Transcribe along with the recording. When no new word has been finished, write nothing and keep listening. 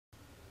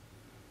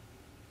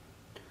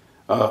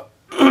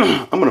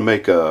I'm going to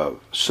make a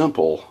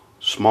simple,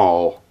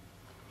 small,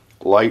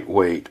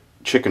 lightweight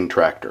chicken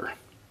tractor.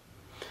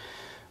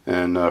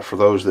 And for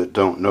those that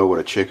don't know what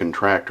a chicken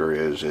tractor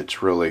is,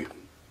 it's really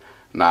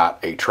not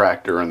a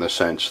tractor in the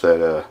sense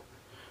that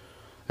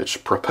it's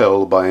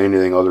propelled by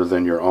anything other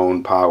than your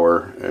own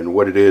power. And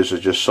what it is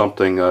just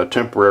something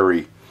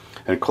temporary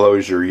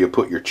enclosure you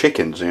put your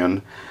chickens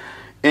in,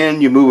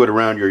 and you move it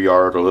around your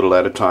yard a little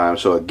at a time,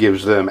 so it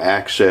gives them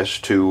access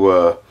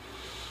to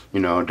you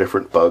know,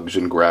 different bugs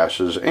and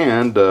grasses,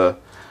 and at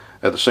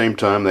the same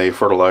time they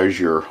fertilize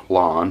your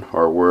lawn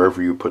or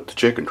wherever you put the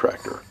chicken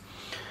tractor.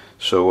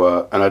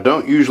 So and I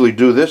don't usually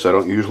do this. I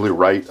don't usually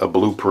write a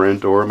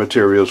blueprint or a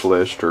materials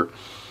list or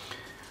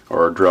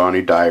draw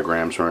any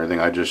diagrams or anything.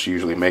 I just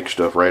usually make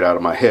stuff right out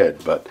of my head.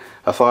 But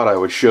I thought I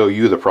would show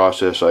you the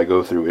process I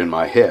go through in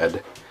my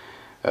head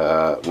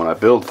when I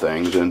build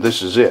things, and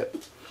this is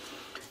it.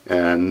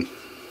 And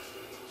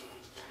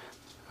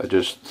I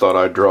just thought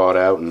I'd draw it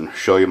out and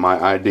show you my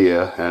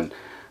idea, and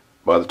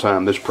by the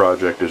time this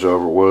project is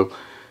over, well,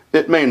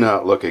 it may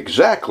not look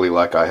exactly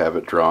like I have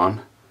it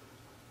drawn,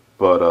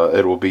 but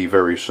it will be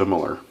very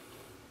similar.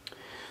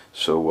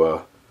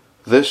 So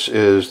this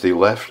is the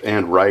left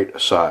and right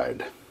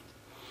side.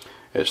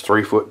 It's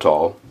 3 foot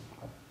tall,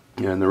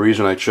 and the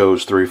reason I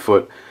chose 3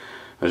 foot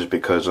is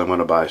because I'm going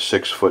to buy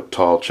 6 foot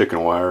tall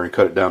chicken wire and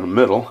cut it down the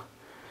middle,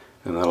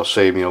 and that'll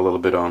save me a little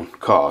bit on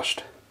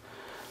cost.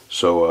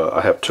 So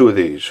I have 2 of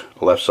these,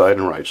 left side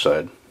and right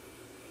side.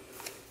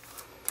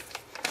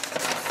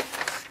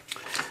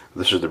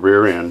 This is the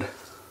rear end,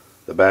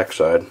 the back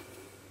side.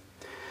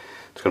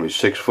 It's going to be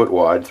 6 foot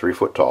wide, 3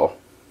 foot tall.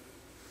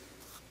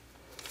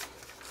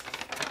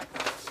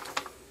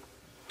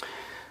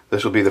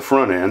 This will be the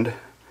front end,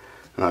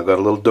 and I've got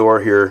a little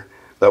door here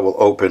that will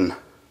open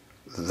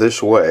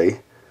this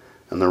way,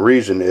 and the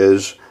reason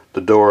is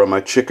the door on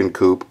my chicken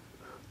coop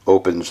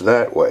opens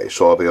that way,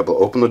 so I'll be able to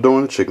open the door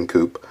in the chicken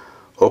coop,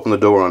 open the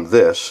door on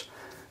this,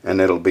 and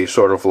it'll be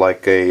sort of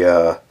like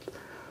a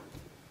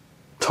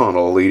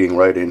tunnel leading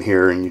right in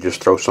here, and you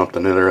just throw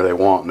something in there they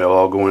want and they'll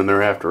all go in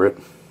there after it.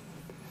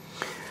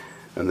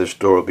 And this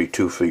door will be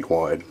 2 feet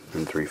wide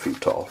and 3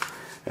 feet tall,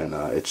 and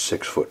it's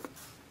 6 foot.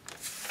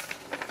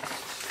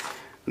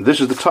 And this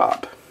is the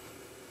top,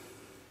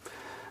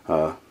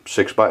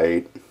 6 by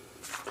 8,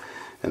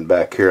 and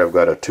back here I've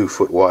got a 2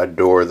 foot wide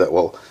door that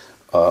will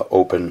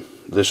open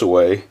this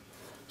away,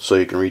 so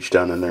you can reach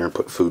down in there and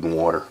put food and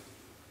water.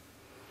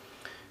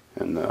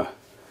 And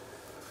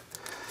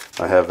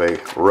I have a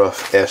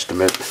rough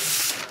estimate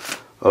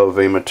of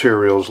a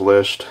materials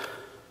list,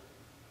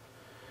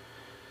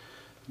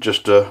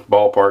 just a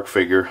ballpark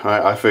figure.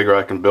 I figure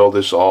I can build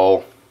this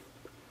all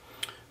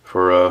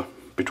for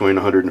between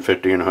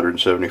 150 and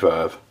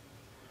 175.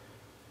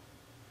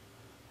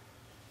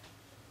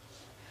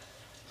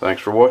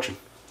 Thanks for watching.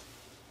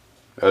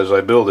 As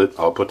I build it,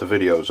 I'll put the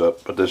videos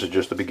up, but this is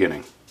just the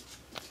beginning.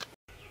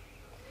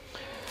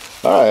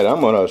 Alright, I'm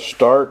going to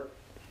start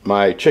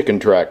my chicken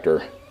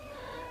tractor,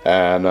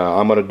 and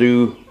I'm going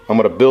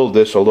to build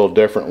this a little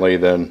differently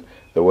than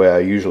the way I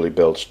usually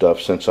build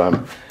stuff, since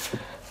I'm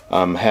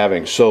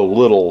having so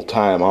little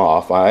time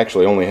off. I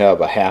actually only have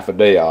a half a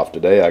day off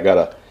today. I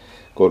gotta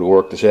go to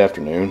work this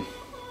afternoon.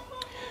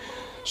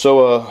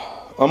 So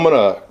I'm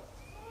gonna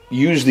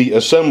use the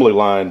assembly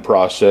line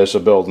process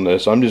of building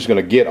this. I'm just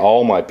gonna get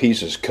all my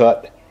pieces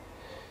cut,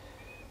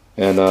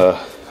 and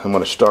I'm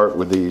gonna start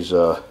with these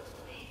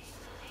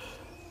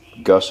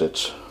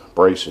gussets,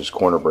 braces,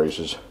 corner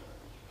braces,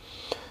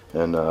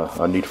 and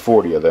I need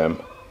 40 of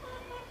them,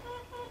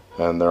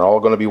 and they're all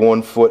going to be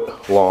 1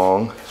 foot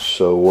long.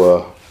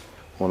 So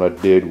what I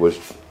did was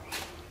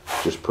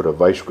just put a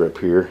vice grip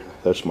here.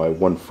 That's my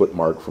 1 foot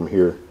mark from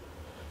here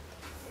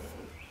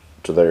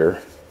to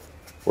there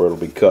where it'll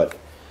be cut,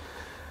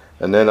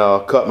 and then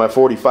I'll cut my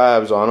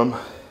 45s on them.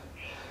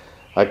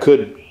 I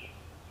could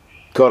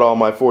cut all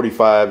my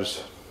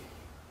 45s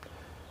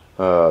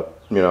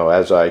you know,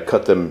 as I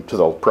cut them to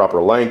the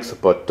proper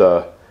length, but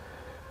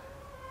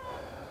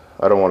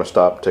I don't want to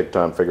stop and take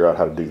time to figure out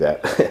how to do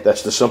that.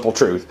 That's the simple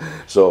truth.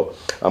 So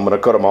I'm going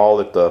to cut them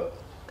all at the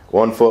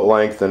 1 foot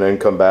length, and then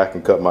come back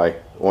and cut my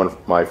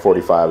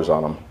 45s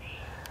on them.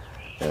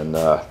 And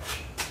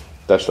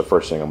that's the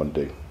first thing I'm going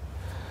to do.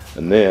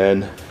 And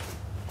then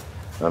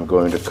I'm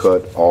going to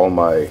cut all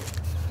my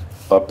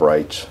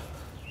uprights.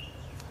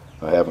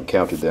 I haven't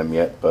counted them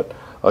yet, but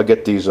I'll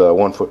get these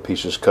 1 foot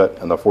pieces cut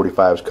and the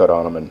 45s cut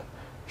on them and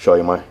show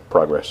you my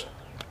progress.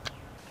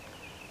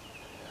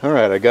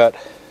 Alright, I got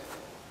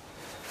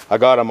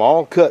them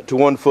all cut to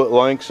 1 foot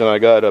lengths, and I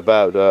got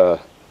about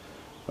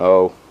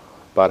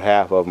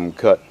half of them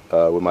cut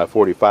with my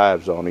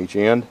 45s on each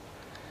end,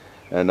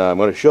 and I'm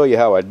going to show you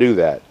how I do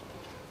that,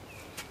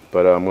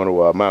 but I'm going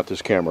to mount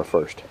this camera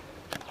first.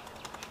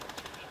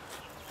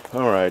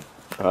 Alright,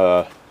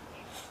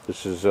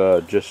 this is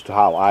just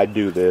how I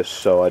do this,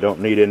 so I don't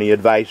need any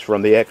advice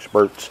from the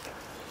experts.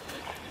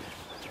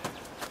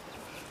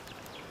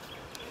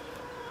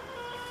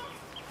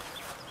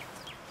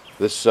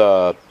 This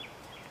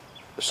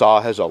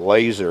saw has a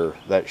laser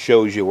that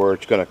shows you where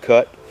it's going to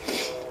cut.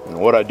 And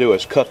what I do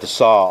is cut the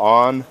saw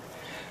on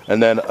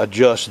and then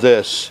adjust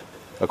this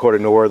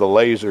according to where the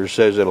laser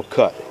says it'll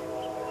cut.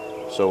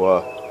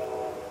 So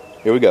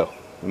here we go.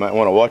 You might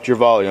want to watch your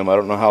volume. I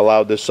don't know how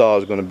loud this saw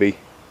is going to be.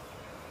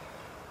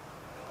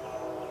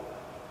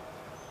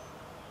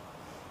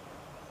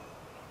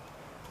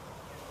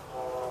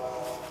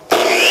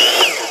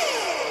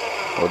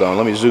 Hold on,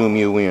 let me zoom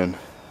you in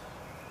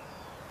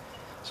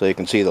so you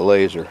can see the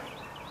laser.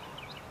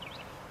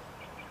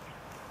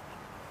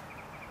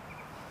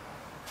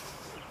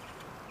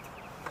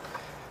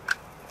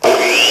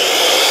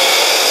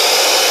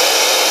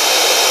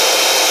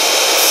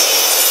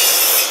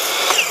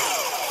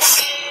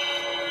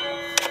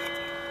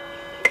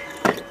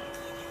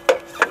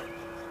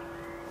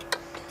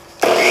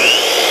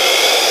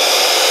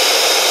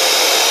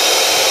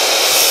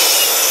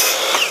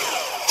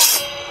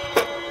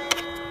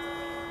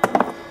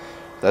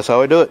 That's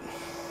how I do it.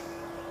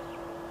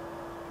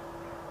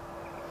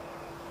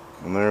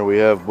 And there we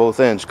have both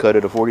ends cut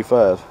at a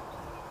 45.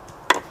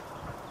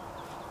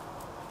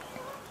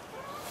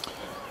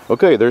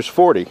 Okay, there's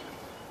 40.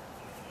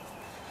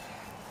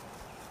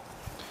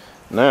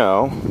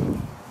 Now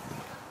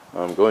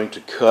I'm going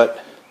to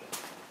cut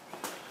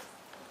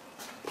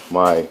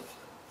my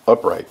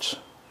uprights.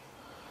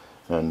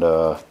 And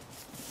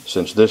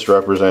since this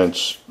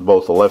represents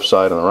both the left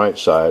side and the right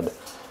side,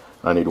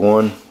 I need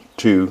 1,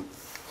 2,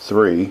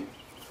 3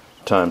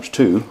 times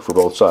 2 for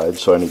both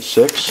sides, so I need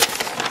 6,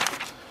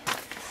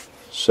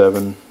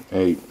 7,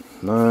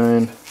 8,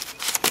 9,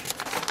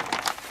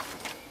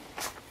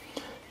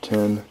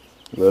 10,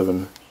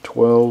 11,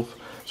 12.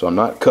 So I'm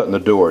not cutting the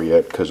door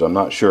yet because I'm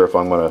not sure if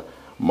I'm going to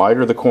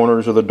miter the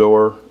corners of the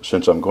door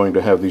since I'm going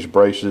to have these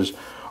braces,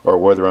 or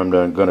whether I'm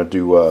going to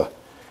do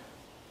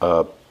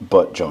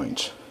butt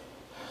joints.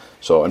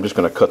 So I'm just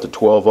going to cut the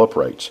 12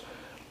 uprights.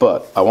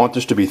 But I want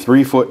this to be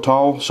 3 foot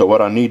tall, so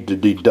what I need to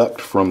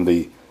deduct from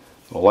the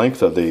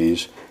length of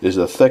these is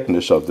the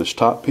thickness of this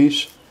top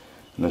piece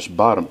and this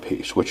bottom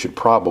piece, which should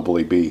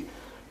probably be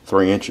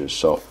 3 inches.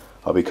 So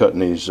I'll be cutting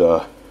these,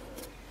 let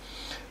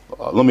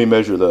me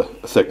measure the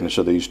thickness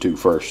of these two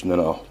first, and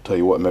then I'll tell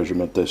you what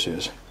measurement this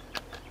is.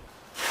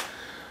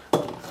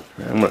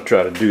 I'm going to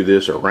try to do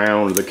this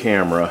around the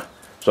camera.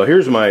 So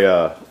here's my,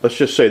 let's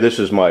just say this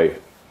is my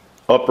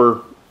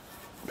upper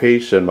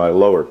piece and my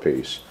lower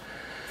piece.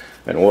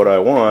 And what I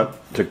want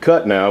to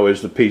cut now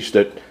is the piece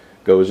that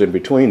goes in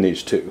between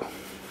these two.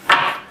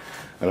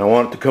 And I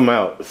want it to come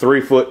out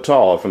 3 foot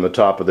tall from the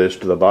top of this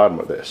to the bottom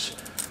of this.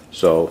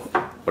 So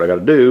what I got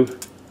to do,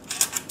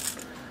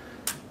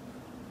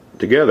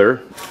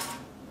 together,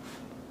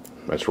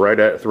 that's right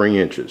at 3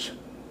 inches.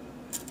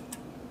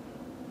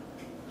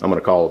 I'm going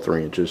to call it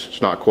 3 inches.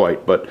 It's not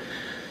quite, but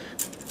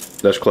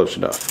that's close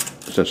enough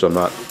since I'm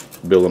not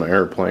building an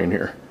airplane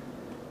here.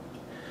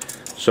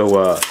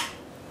 So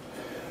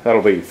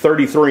that'll be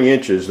 33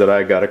 inches that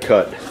I got to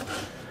cut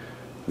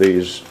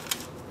these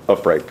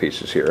upright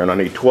pieces here, and I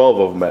need 12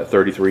 of them at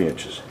 33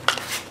 inches.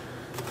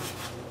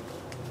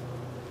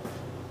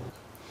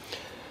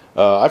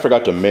 I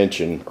forgot to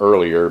mention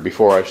earlier,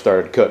 before I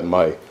started cutting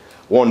my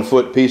 1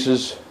 foot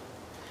pieces,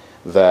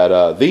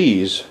 that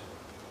these,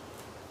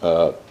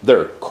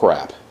 they're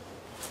crap.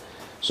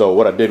 So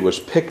what I did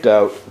was picked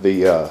out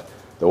the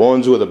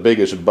ones with the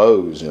biggest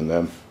bows in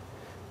them,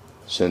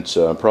 since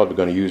I'm probably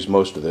going to use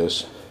most of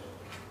this.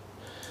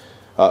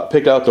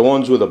 Picked out the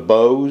ones with the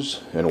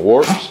bows and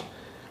warps,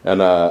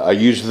 and I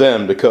used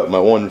them to cut my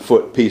 1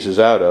 foot pieces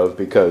out of,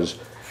 because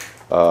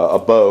a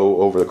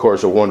bow over the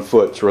course of 1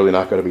 foot is really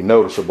not going to be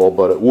noticeable,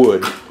 but it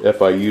would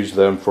if I used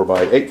them for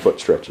my 8 foot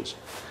stretches.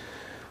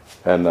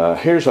 And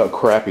here's how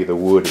crappy the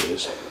wood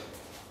is.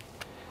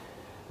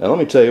 Now let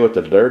me tell you what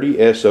the dirty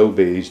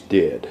SOBs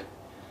did.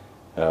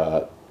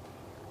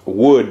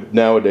 Wood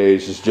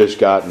nowadays has just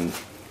gotten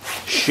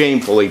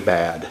shamefully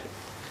bad.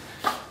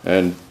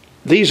 And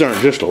these aren't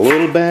just a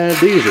little bad,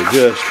 these are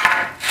just,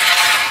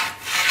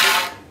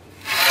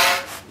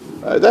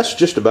 that's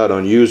just about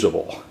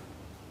unusable.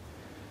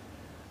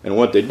 And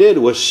what they did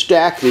was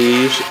stack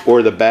these,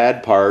 or the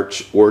bad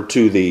parts were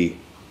to the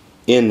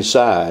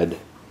inside.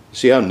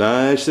 See how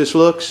nice this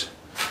looks?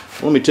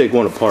 Let me take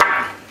one apart.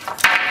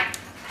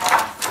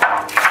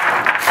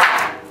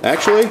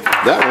 Actually,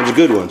 that one's a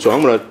good one, so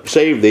I'm going to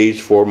save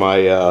these for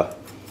my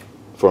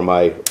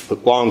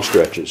long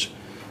stretches.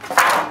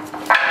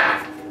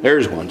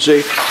 There's one.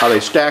 See how they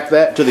stack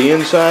that to the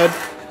inside?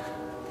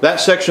 That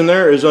section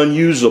there is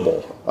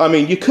unusable. I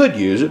mean, you could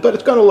use it, but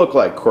it's going to look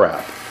like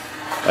crap.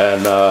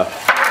 And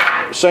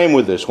same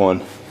with this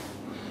one.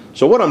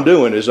 So what I'm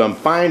doing is I'm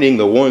finding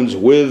the ones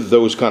with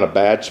those kind of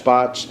bad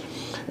spots,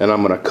 and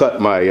I'm going to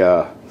cut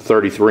my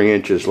 33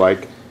 inches,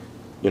 like,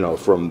 you know,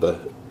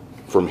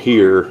 from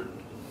here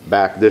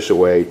back this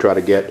way, try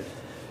to get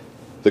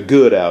the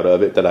good out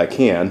of it that I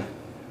can.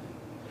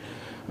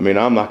 I mean,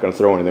 I'm not going to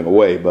throw anything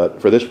away,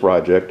 but for this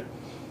project,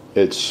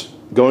 it's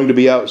going to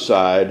be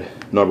outside,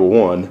 number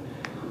one.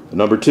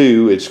 Number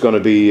two, it's going to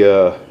be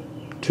 2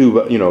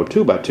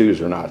 by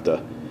 2s are not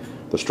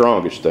the the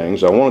strongest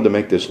things. I wanted to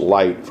make this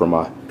light for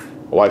my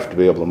wife to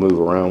be able to move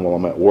around while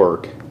I'm at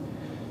work.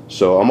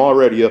 So I'm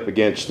already up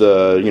against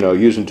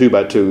using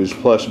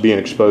 2x2s plus being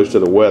exposed to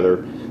the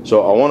weather.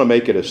 So I want to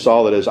make it as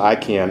solid as I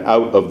can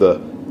out of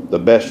the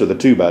best of the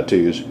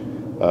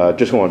 2x2s.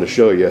 Just wanted to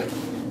show you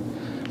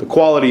the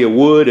quality of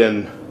wood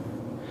and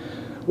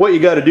what you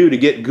got to do to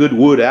get good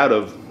wood out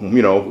of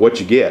what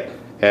you get,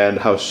 and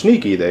how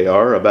sneaky they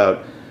are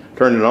about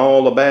turning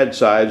all the bad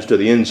sides to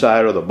the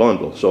inside of the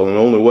bundle. So the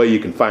only way you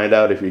can find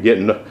out if you're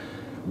getting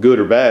good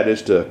or bad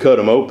is to cut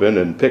them open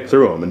and pick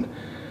through them. And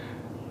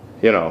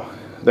they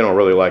don't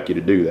really like you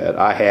to do that.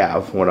 I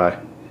have when I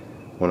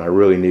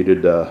really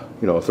needed 3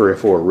 or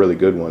 4 really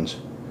good ones.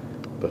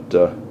 But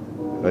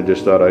I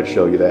just thought I'd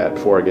show you that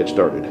before I get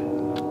started.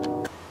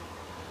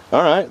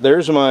 All right,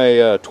 there's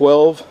my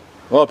 12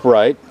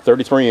 upright,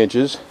 33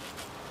 inches.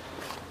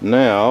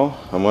 Now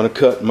I'm going to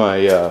cut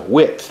my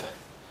width,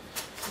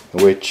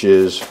 which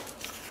is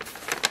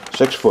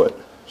 6 foot.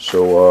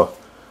 So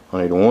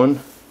I need 1,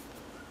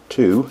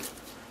 2,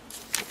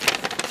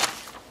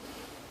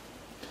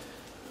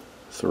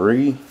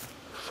 3,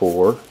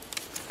 4.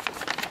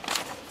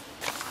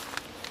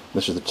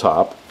 This is the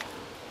top.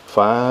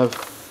 5,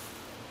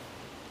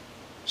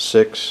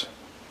 6,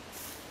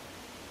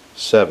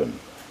 7.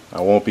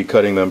 I won't be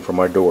cutting them for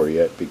my door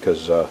yet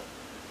because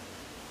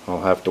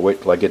I'll have to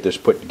wait till I get this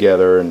put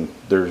together, and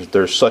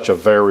there's such a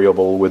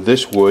variable with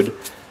this wood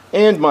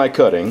and my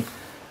cutting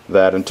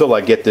that until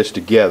I get this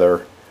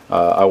together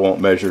I won't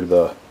measure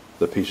the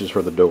pieces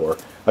for the door.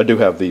 I do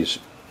have these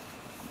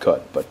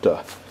cut, but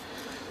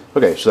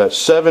okay, so that's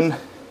 7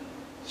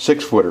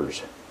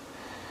 6-footers.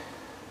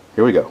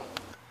 Here we go.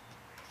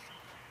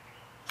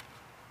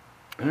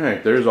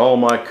 Alright, there's all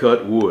my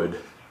cut wood.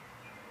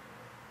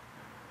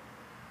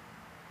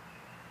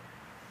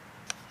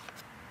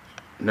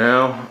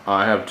 Now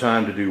I have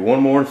time to do one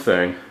more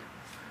thing.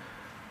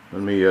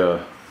 Let me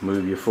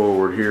move you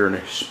forward here and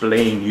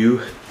explain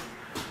you.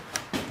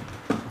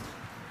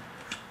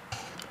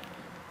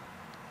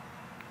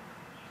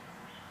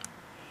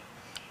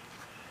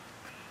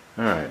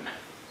 Alright.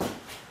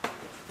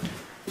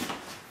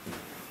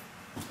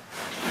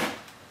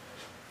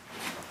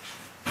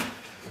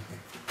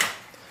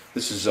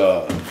 This is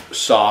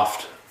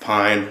soft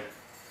pine,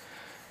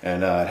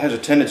 and it has a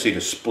tendency to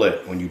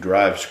split when you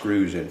drive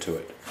screws into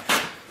it.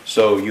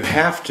 So you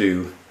have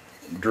to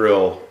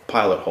drill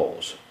pilot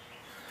holes.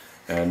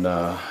 And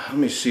let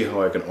me see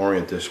how I can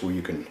orient this where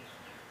you can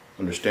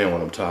understand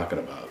what I'm talking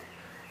about.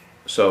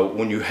 So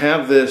when you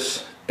have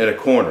this in a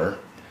corner,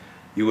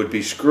 you would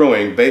be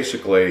screwing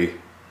basically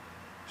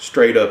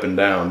straight up and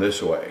down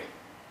this way.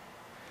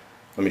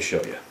 Let me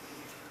show you.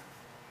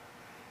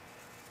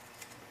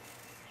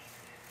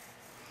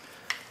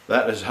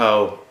 That is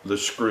how the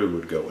screw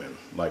would go in,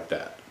 like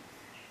that.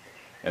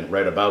 And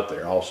right about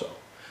there also.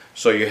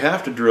 So you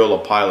have to drill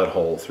a pilot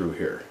hole through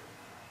here,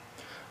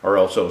 or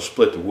else it'll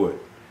split the wood.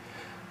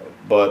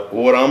 But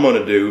what I'm going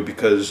to do,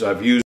 because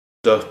I've used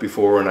stuff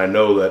before and I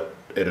know that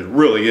it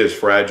really is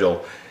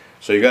fragile,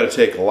 so you got to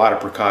take a lot of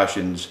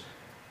precautions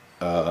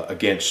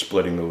against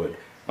splitting the wood.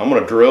 I'm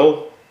going to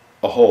drill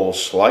a hole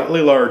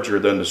slightly larger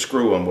than the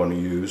screw I'm going to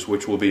use,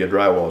 which will be a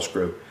drywall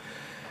screw.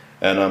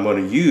 And I'm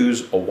going to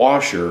use a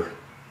washer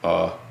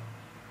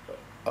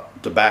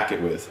to back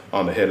it with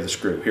on the head of the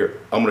screw. Here,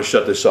 I'm going to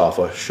shut this off.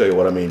 I'll show you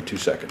what I mean in 2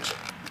 seconds.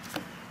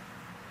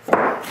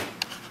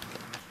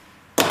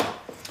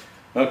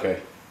 Okay.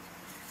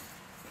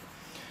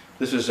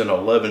 This is an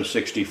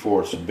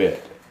 11/64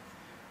 bit,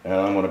 and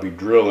I'm going to be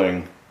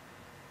drilling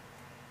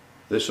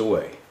this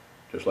away,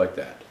 just like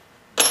that.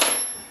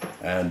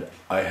 And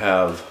I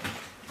have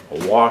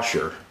a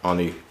washer on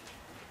the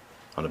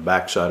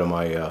back side of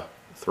my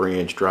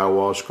 3-inch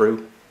drywall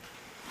screw,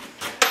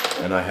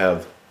 and I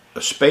have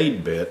a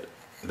spade bit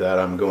that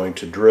I'm going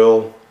to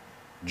drill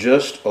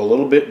just a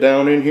little bit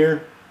down in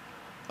here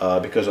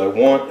because I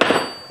want,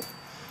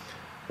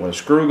 when a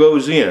screw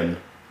goes in,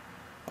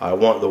 I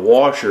want the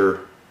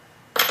washer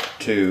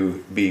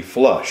to be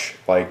flush.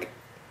 Like,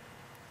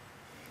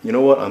 you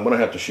know what, I'm going to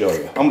have to show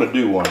you. I'm going to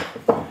do one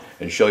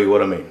and show you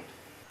what I mean.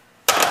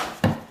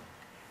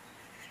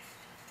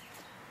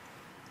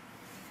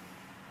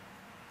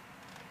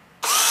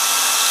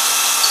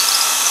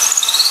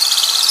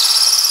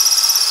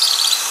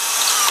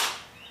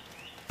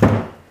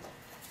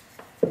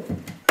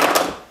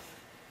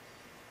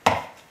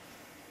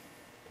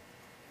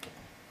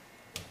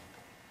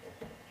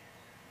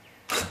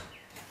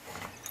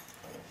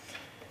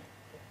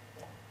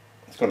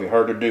 It's going to be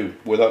hard to do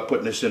without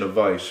putting this in a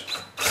vise.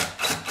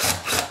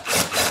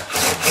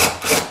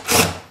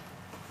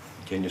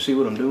 Can you see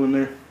what I'm doing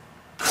there?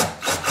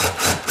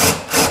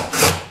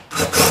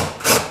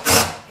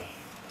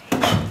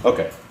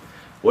 Okay,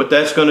 what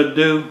that's going to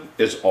do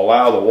is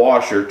allow the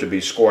washer to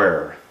be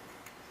square.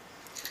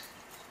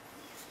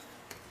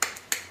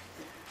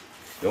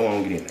 Go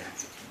on, get in there.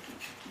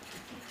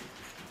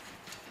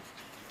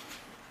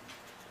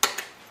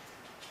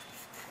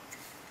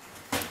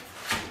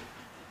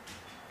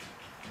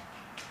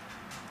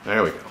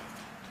 There we go.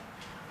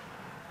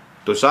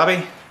 Tu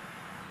sabe?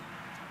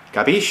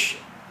 Capiche?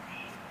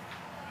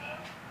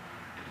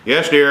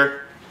 Yes,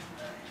 dear.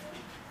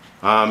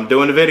 I'm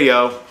doing the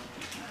video.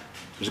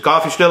 Is the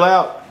coffee still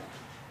out?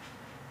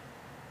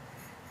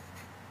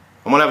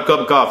 I'm gonna have a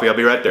cup of coffee. I'll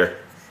be right there.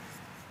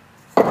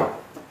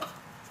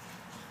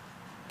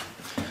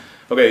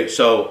 Okay,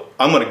 so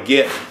I'm gonna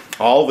get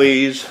all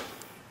these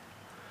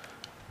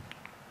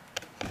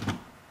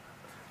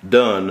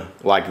done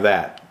like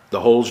that. The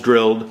holes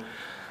drilled.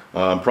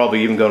 I'm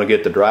probably even gonna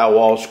get the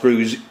drywall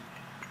screws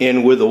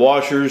in with the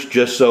washers,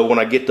 just so when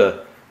I get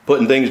to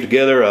putting things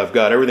together, I've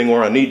got everything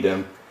where I need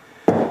them.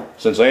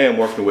 Since I am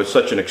working with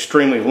such an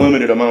extremely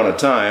limited amount of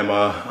time,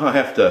 I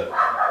have to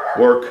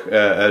work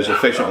as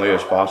efficiently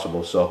as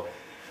possible. So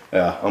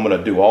I'm going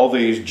to do all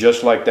these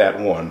just like that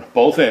one.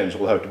 Both ends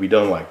will have to be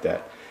done like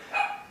that.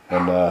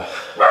 And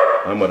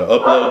I'm going to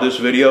upload this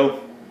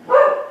video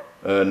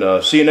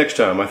and see you next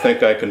time. I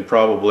think I can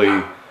probably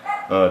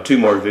 2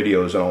 more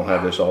videos and I'll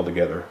have this all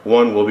together.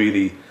 One will be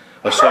the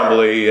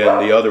assembly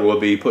and the other will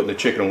be putting the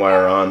chicken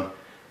wire on.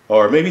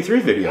 Or maybe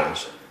 3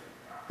 videos.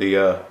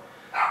 The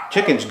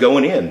chickens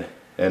going in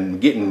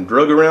and getting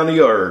drug around the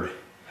yard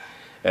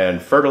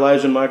and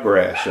fertilizing my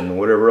grass and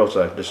whatever else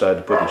I decide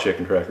to put the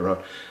chicken tractor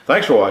on.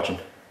 Thanks for watching.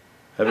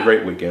 Have a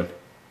great weekend.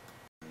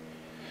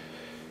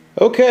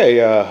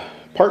 Okay,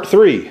 part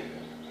 3.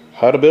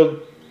 How to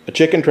build a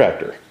chicken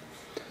tractor.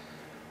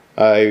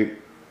 I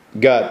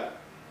got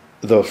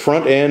the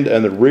front end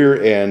and the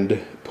rear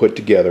end put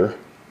together.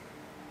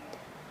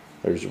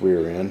 There's the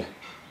rear end.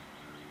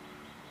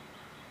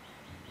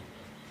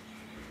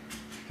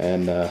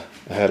 And I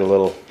had a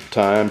little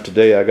time.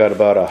 Today I got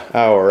about an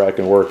hour I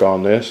can work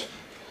on this.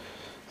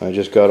 I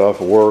just got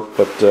off of work,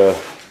 but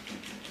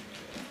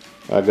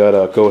I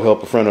gotta go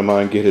help a friend of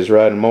mine get his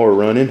riding mower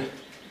running.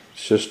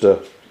 It's just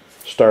a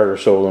starter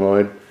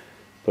solenoid,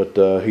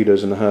 but he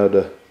doesn't know how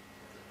to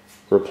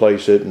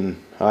replace it,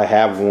 and I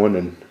have one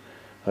and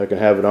I can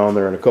have it on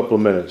there in a couple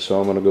of minutes, so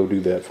I'm gonna go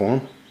do that for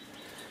him.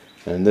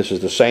 And this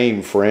is the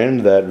same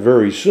friend that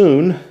very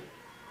soon,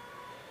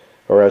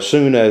 or as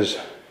soon as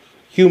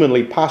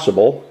humanly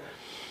possible,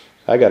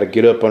 I got to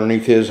get up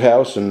underneath his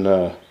house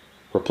and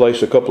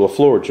replace a couple of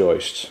floor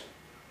joists.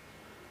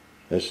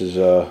 This is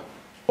a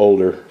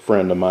older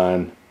friend of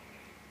mine,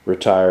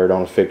 retired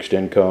on a fixed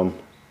income,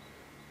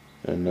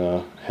 and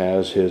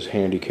has his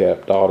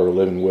handicapped daughter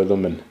living with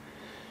him, and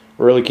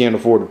really can't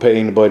afford to pay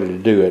anybody to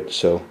do it.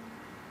 So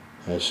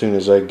as soon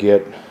as I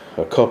get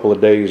a couple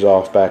of days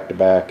off back to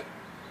back,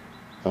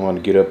 I want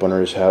to get up under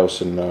his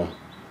house and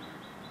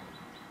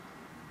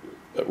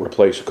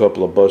replace a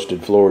couple of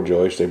busted floor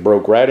joists. They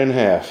broke right in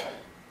half,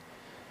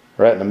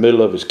 right in the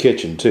middle of his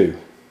kitchen too.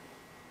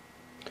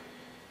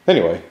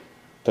 Anyway,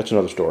 that's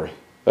another story.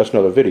 That's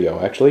another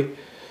video actually.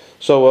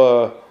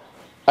 So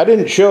I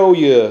didn't show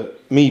you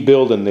me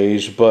building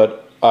these,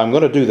 but I'm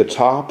going to do the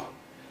top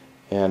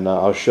and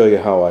I'll show you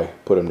how I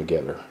put them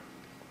together.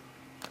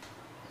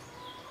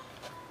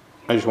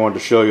 I just wanted to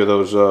show you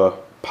those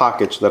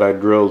pockets that I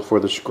drilled for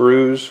the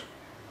screws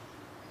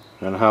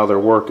and how they're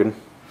working.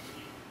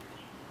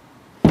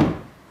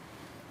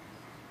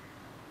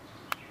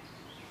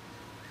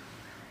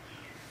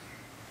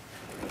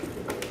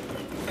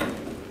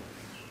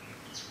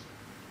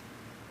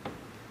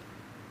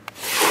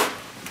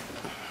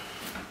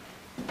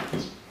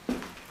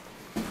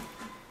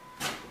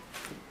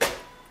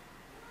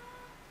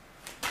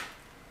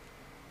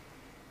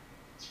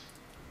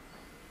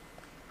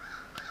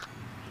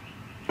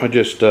 I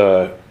just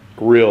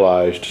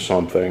realized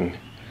something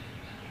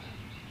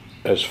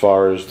as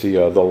far as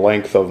the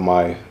length of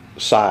my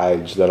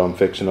sides that I'm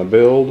fixing to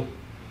build.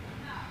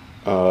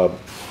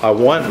 I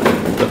want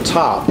the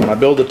top, when I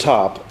build the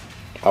top,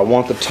 I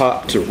want the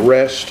top to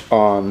rest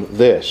on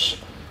this,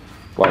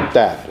 like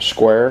that,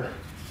 square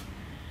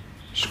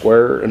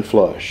and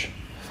flush.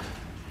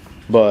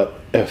 But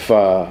if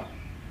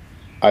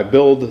I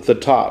build the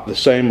top the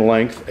same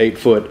length, 8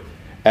 foot,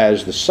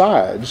 as the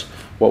sides,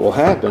 what will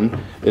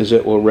happen is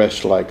it will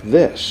rest like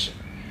this,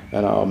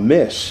 and I'll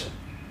miss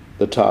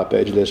the top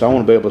edge of this. I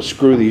want to be able to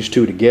screw these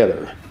two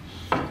together.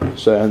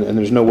 So, and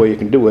there's no way you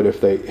can do it if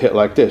they hit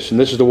like this. And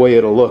this is the way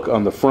it'll look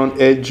on the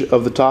front edge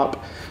of the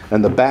top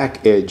and the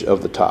back edge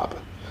of the top.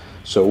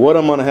 So what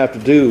I'm going to have to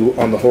do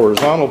on the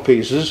horizontal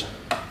pieces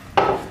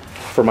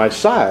for my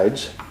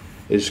sides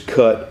is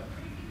cut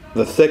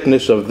the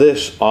thickness of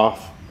this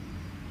off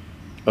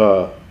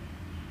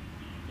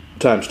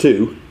times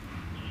 2.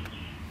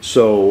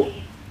 So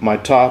my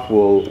top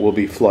will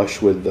be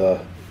flush with the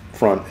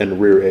front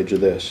and rear edge of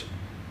this.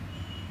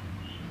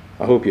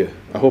 I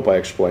hope I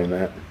explained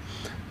that.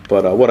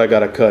 But what I got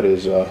to cut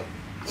is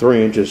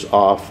 3 inches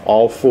off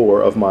all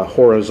 4 of my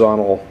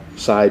horizontal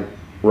side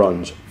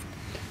runs.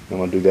 I'm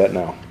going to do that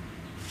now.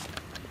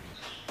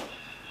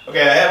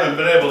 Okay, I haven't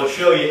been able to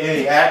show you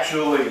any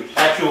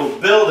actual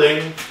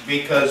building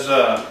because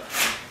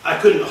I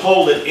couldn't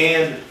hold it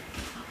and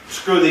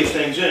screw these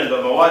things in,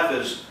 but my wife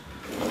is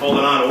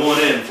holding on to one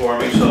end for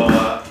me, so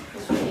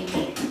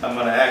I'm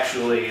going to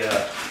actually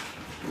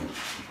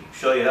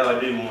show you how I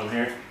do one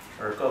here,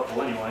 or a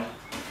couple anyway.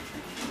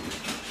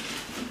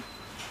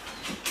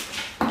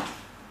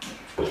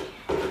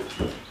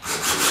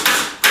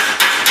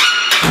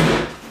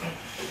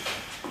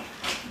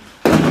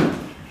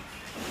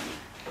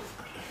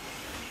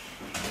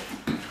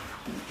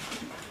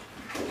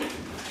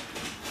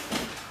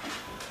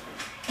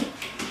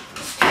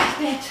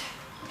 it.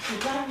 You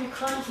drive me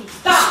crazy.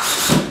 Stop!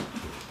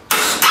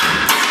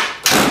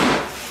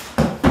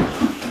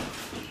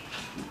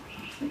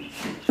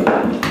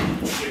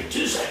 Give me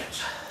 2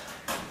 seconds.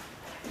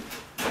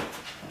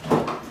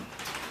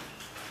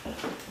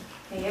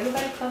 Hey,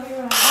 everybody cover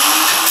your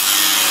eyes.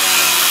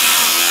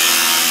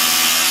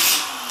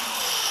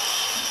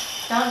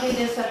 Don't do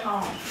this at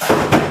home.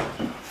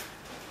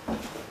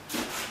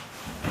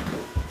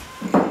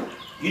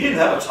 You didn't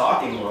have a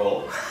talking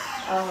role.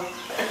 Oh,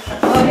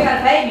 well, you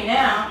gotta pay me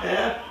now.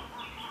 Yeah.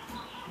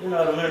 You're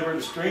not a member of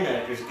the Screen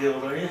Actors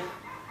Guild, are you?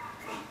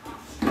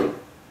 I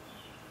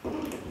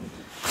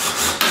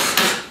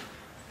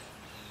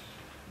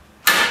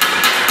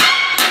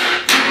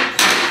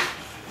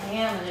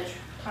am, and it's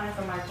time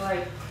for my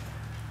break.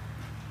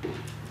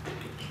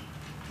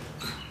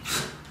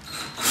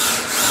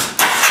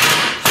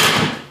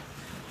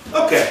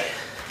 Okay.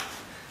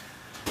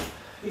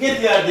 You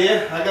get the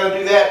idea. I gotta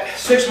do that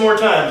 6 more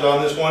times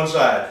on this one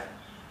side.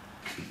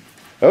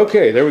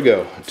 Okay, there we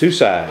go. 2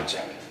 sides.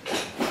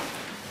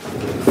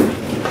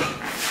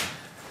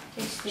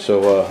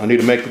 So I need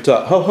to make the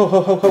top. Ho, ho,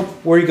 ho, ho, ho.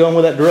 Where are you going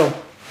with that drill?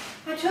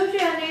 I told you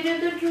I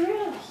needed the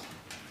drill.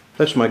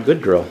 That's my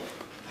good drill.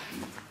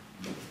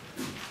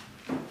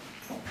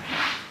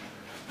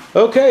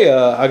 Okay,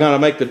 I gotta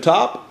make the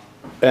top,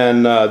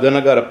 and then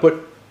I gotta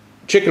put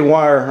chicken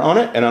wire on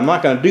it, and I'm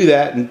not gonna do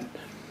that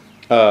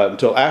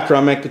until after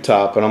I make the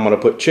top, and I'm gonna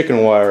put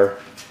chicken wire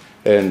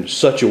in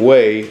such a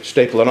way,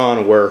 staple it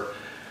on where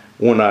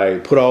when I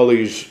put all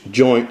these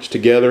joints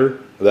together,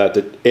 that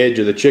the edge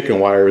of the chicken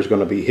wire is going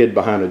to be hid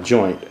behind a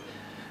joint.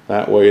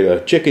 That way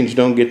the chickens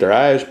don't get their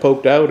eyes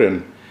poked out,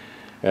 and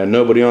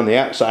nobody on the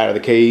outside of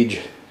the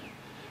cage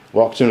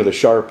walks into the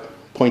sharp,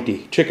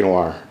 pointy chicken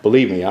wire.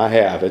 Believe me, I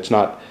have. It's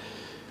not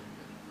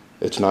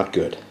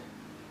good.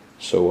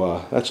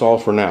 So that's all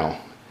for now.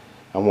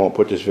 I won't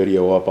put this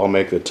video up. I'll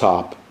make the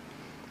top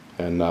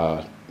and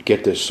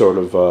get this sort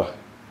of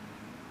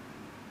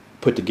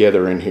put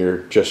together in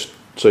here just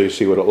so you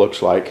see what it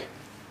looks like.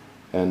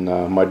 And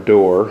my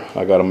door,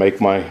 I got to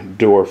make my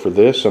door for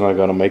this, and I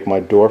got to make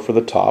my door for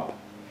the top.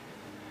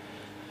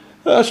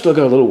 I still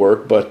got a little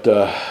work, but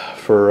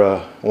for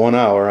 1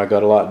 hour I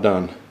got a lot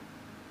done.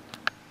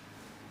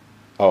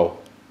 Oh,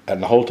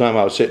 and the whole time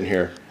I was sitting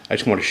here, I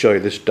just want to show you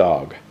this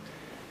dog.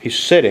 He's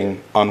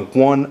sitting on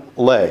one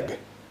leg.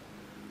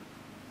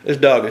 This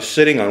dog is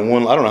sitting on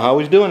one. I don't know how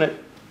he's doing it.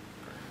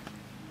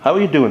 How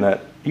are you doing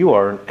that? You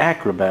are an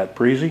acrobat,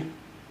 Breezy.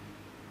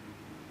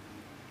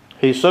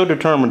 He's so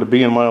determined to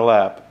be in my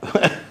lap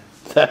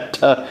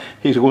that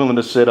he's willing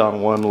to sit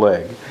on one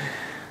leg.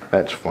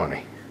 That's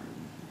funny.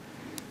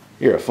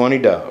 You're a funny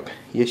dog.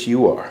 Yes,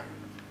 you are.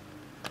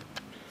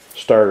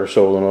 Starter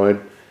solenoid,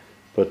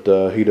 but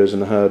he doesn't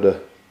know how to.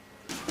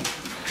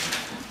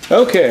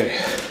 Okay.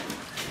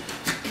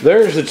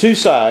 There's the 2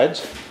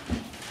 sides.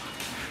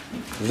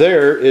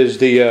 There is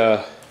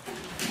the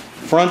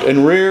front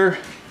and rear,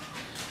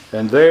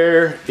 and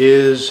there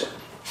is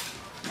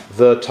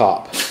the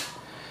top.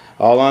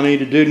 All I need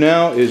to do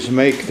now is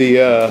make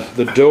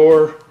the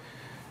door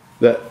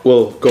that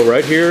will go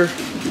right here,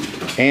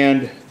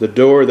 and the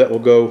door that will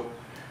go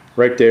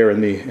right there in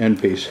the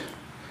end piece.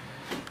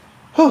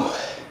 Whew.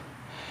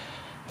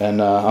 And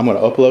I'm going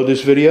to upload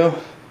this video,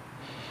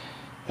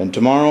 and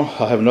tomorrow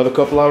I'll have another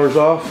couple hours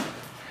off.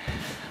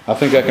 I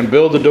think I can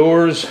build the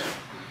doors,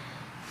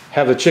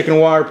 have the chicken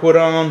wire put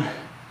on,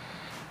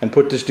 and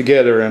put this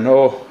together in 2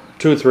 or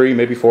 3,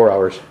 maybe 4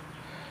 hours,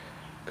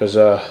 because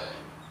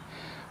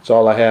that's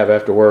all I have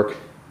after work.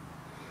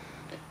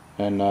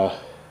 And by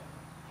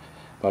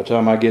the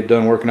time I get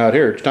done working out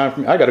here, it's time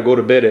for me. I got to go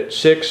to bed at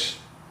 6,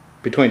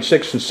 between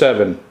 6 and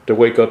 7, to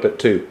wake up at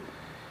 2.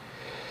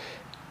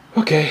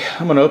 Okay,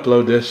 I'm going to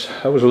upload this.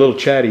 I was a little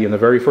chatty in the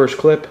very first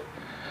clip.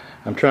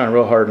 I'm trying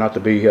real hard not to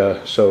be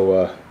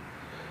so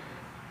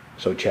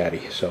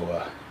chatty,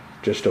 so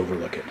just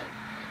overlook it.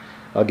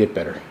 I'll get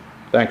better.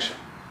 Thanks.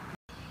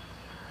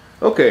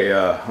 Okay,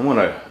 I want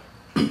to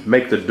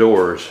make the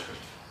doors,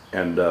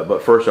 and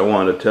but first I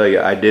wanted to tell you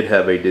I did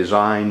have a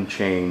design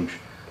change,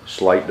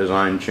 slight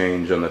design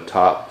change on the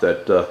top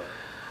that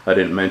I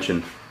didn't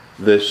mention.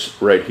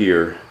 This right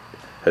here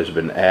has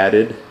been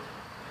added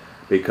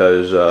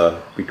because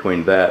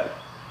between that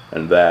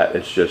and that,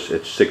 it's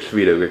 6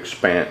 feet of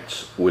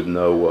expanse with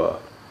no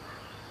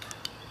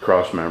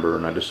cross member,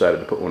 and I decided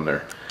to put one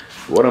there.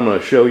 What I'm going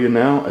to show you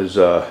now is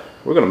we're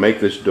going to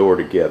make this door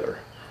together,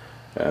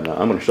 and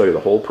I'm going to show you the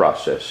whole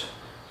process.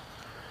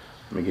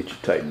 Let me get you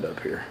tightened up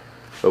here.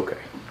 Okay.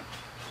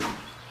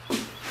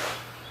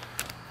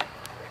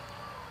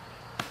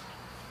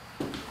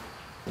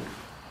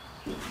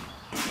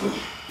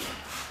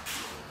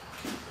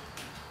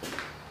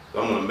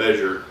 So I'm going to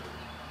measure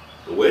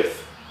the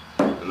width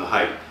and the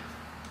height.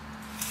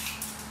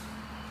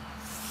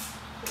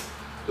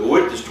 The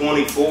width is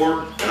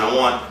 24, and I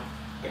want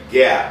a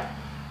gap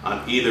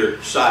on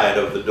either side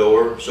of the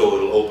door so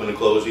it'll open and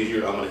close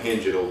easier. I'm going to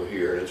hinge it over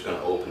here, and it's going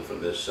to open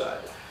from this side.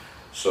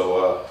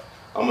 So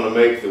I'm going to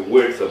make the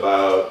width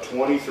about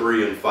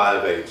 23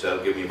 5/8.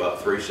 That'll give me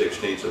about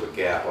 3/16 of a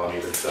gap on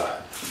either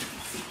side.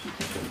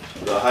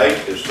 The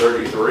height is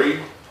 33.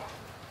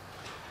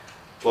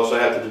 Plus I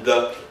have to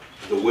deduct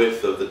the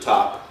width of the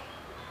top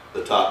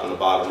and the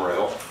bottom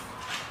rail.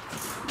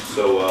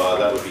 So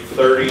that would be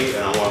 30,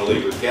 and I want to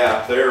leave a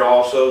gap there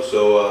also,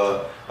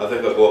 so I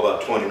think I'll go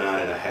about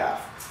 29 1/2.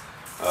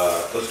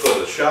 Let's go to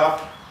the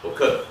shop. We'll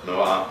cut,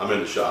 no, I'm in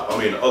the shop.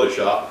 I'm in the other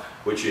shop,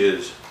 which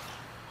is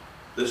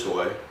this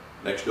way,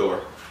 next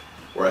door,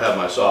 where I have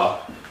my saw.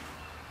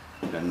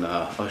 And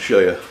I'll show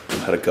you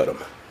how to cut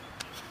them.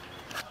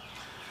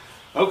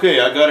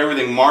 Okay, I got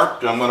everything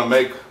marked. I'm going to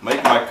make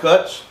my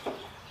cuts.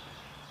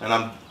 And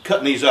I'm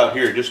cutting these out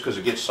here just because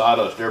it gets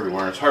sawdust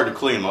everywhere. It's hard to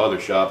clean my other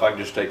shop. I can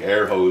just take an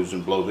air hose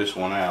and blow this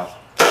one out.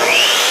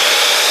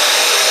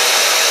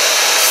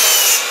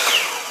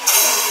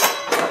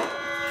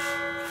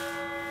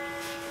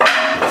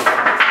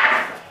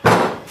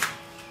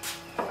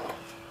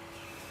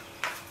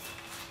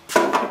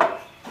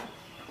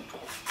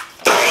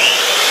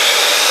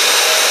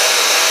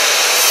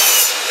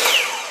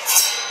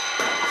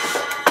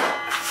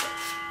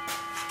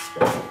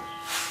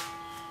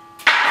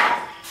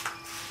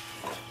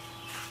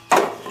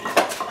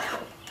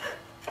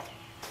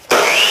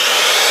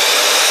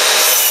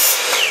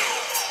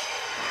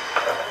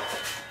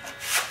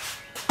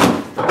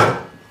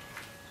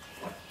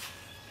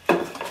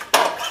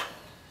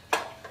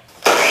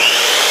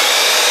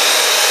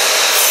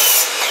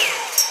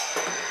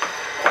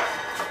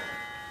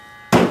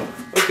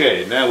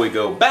 Okay, now we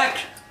go back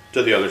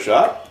to the other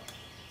shop,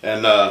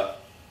 and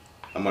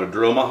I'm going to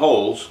drill my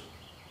holes,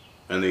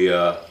 and these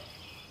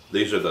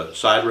are the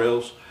side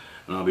rails,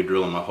 and I'll be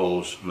drilling my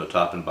holes on the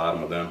top and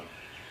bottom of them,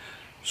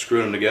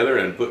 screwing them together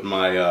and putting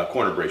my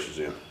corner braces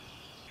in.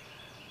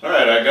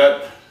 Alright, I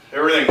got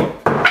everything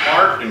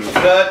marked and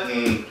cut,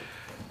 and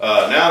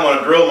now I'm going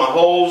to drill my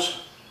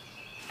holes.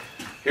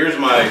 Here's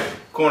my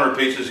corner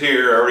pieces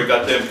here. I already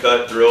got them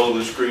cut, drilled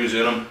with screws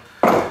in them.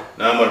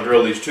 Now I'm going to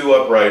drill these two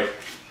upright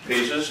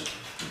pieces,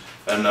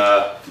 and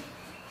let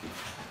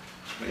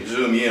me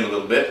zoom you in a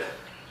little bit.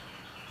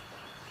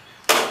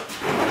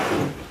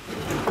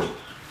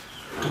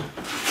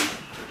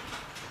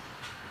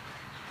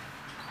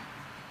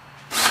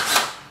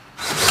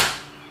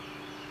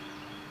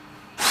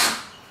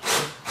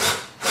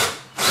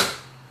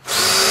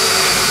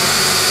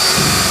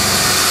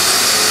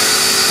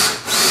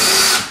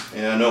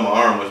 Yeah, I know my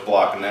arm was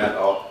blocking that.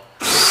 I'll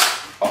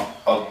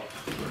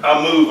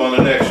move on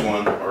the next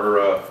one,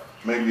 or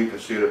maybe you can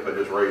see it if I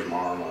just raise my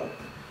arm up.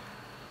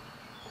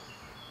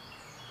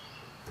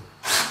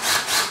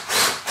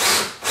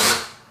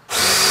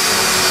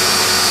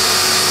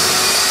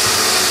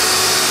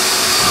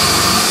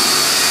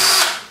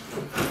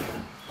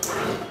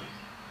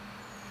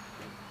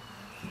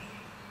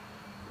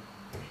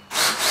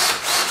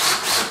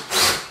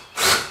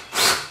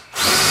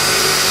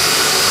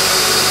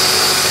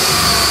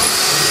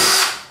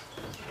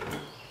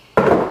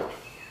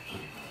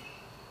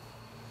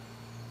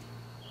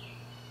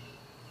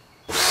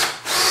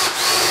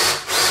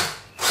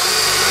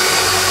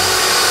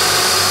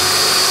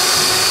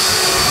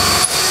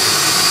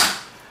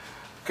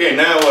 Okay,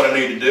 now what I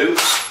need to do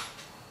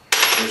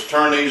is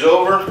turn these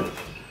over,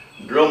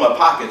 drill my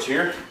pockets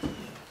here.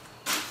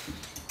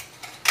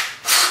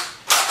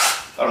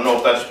 I don't know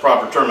if that's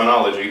proper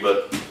terminology,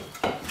 but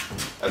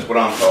that's what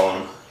I'm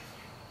calling them.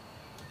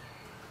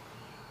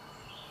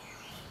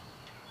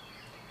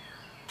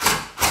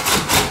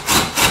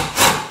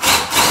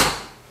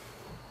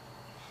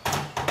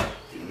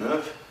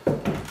 Enough.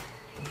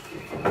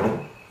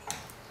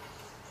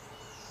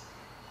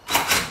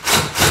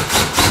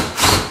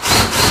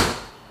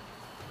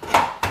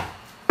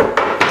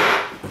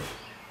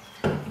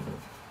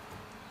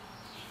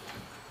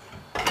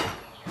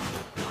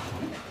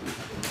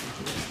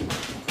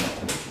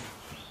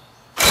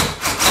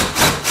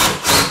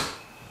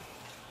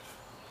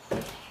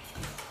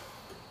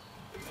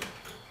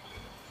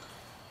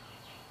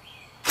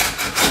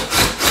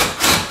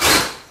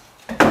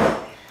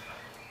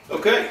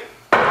 Okay,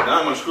 now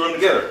I'm going to screw them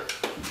together.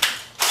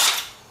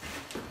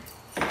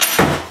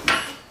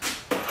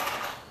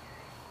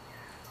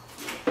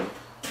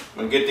 I'm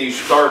going to get these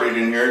started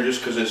in here just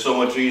because it's so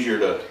much easier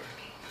to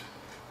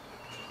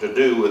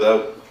do with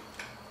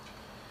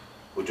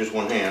just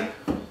one hand.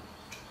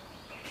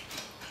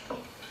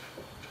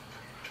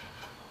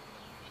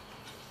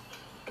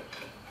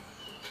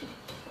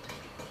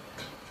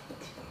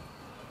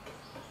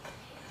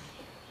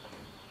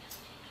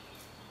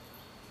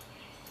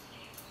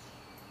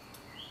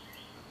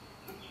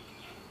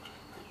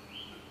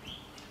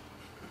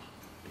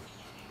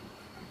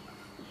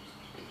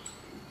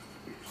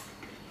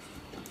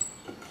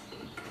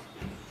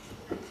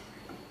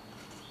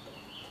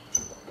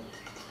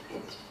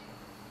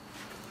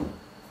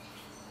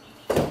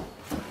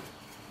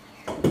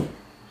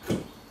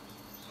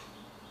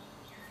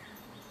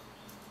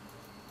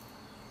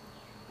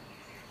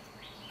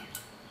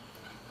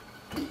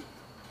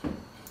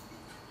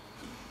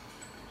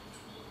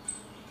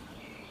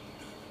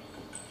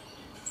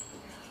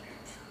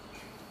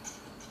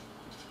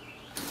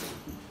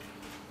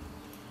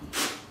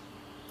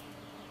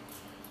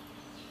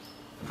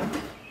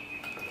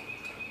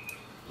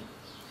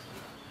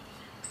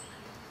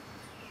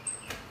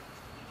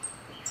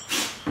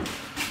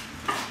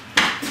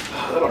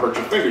 That'll hurt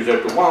your fingers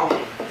after a while.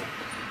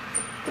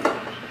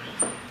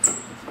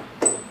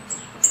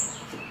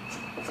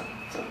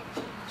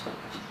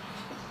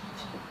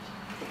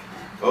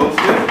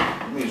 Okay,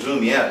 let me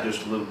zoom you out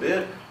just a little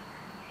bit.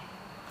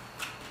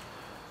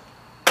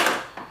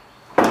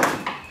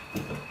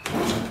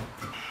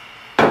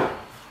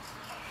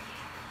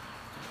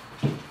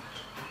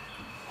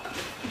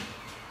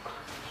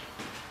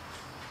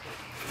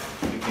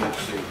 You can't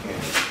see, can you?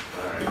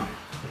 All right.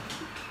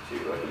 See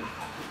if I can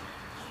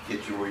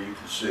get you where you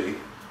can see.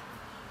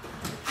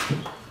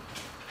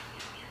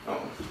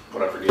 Oh,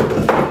 what I forget. You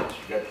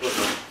got to put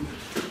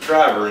the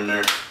driver in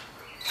there.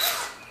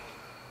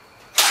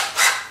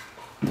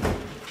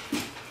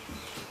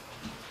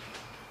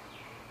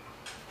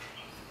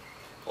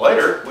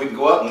 Later, we can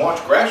go out and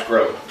watch grass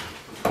grow.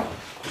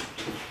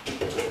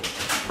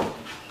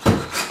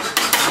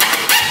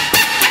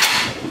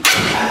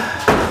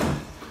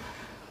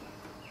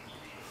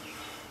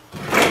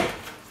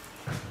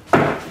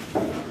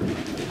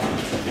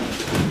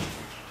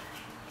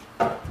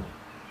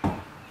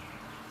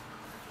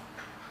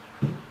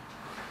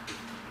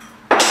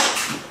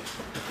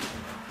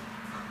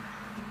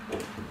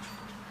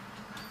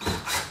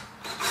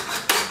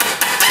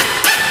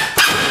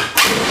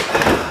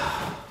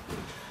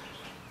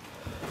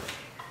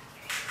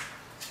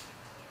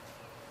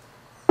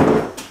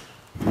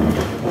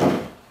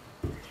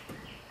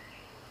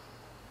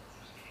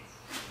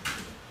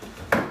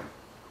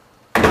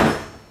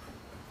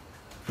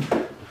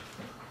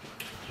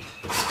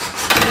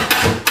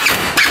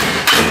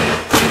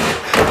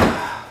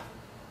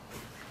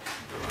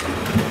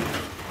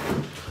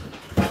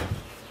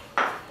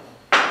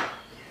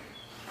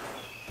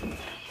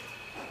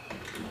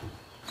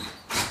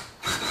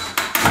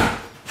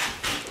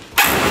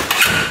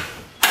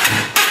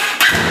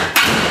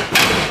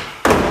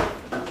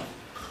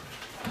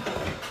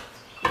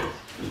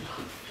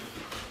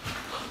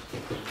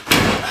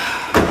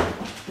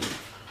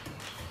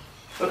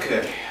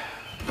 Okay.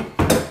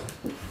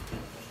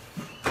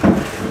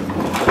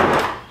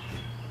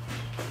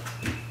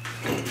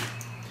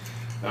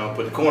 Now I'll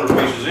put the corner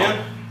pieces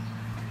in.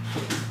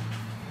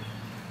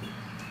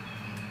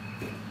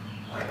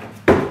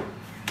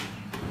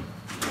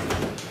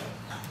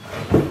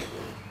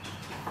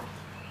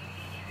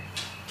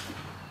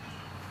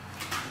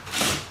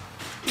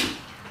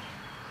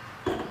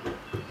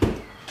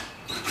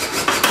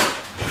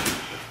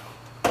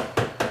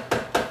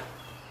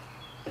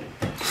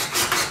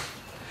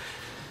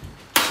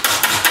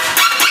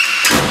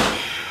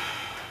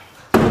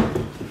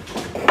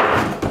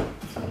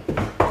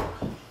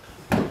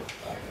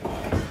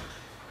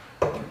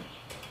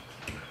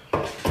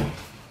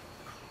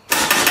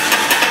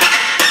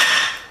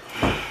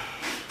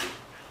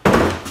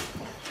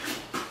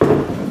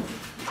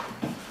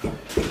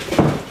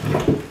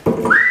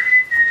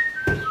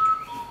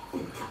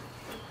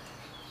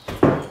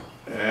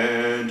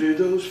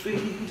 Those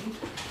feet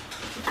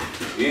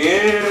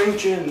in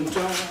ancient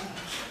times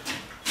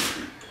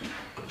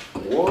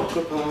walk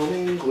upon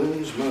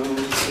England's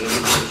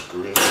mountains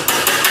green.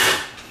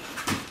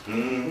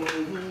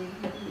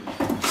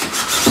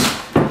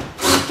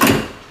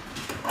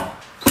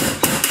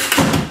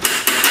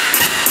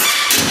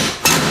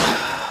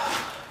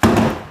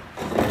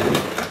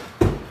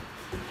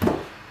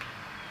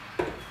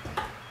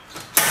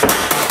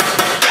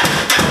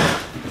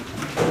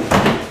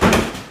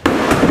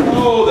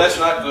 Oh, that's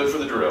not good for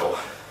the drill.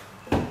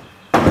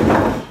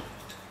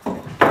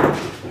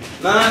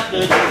 Not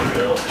good for the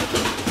drill.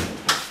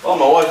 Well,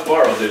 my wife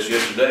borrowed this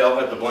yesterday. I'll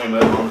have to blame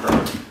that on her.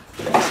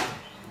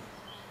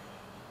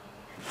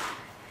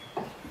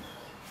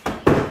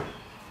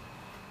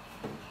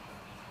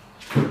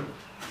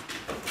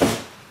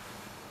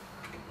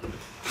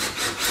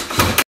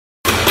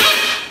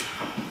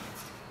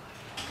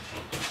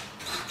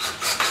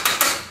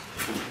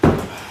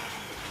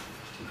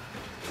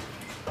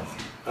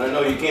 I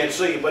know you can't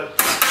see, but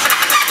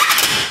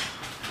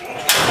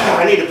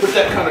I need to put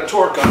that kind of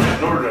torque on it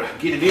in order to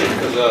get it in,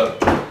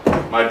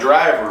 because my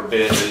driver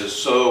bit is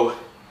so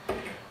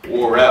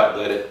wore out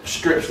that it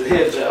strips the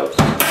heads out.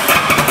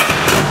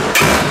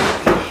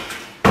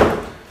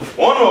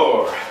 One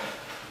more.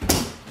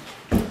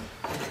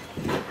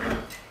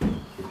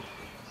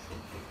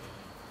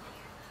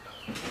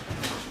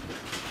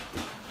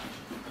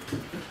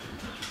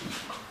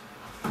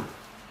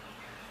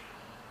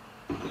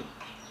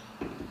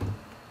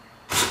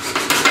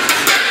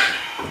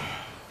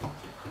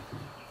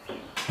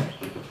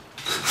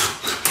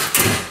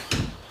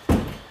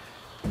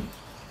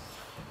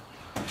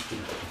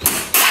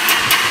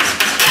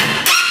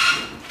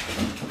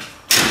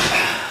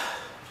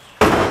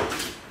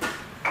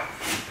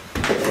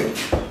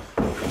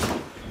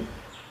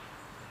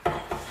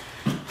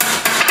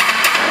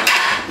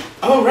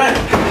 Alright,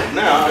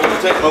 now I'm going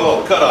to take my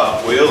little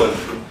cutoff wheel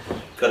and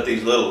cut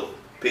these little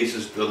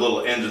pieces, the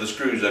little ends of the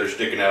screws that are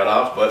sticking out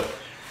off, but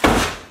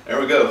there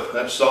we go,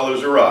 that's solid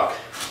as a rock.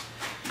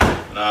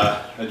 And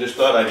I just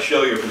thought I'd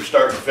show you from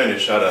start to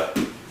finish how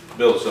to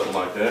build something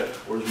like that.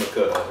 Where's my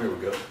cutoff? Here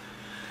we go.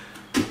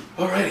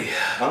 Alrighty,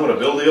 I'm gonna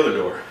build the other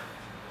door.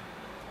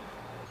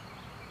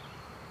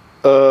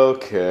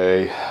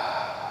 Okay,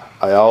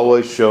 I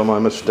always show my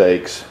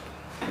mistakes,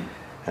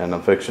 and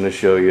I'm fixing to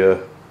show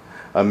you.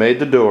 I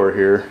made the door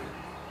here,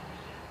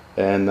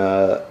 and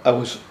I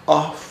was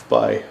off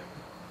by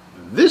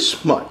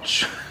this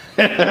much.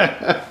 And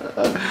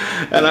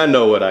I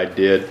know what I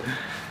did.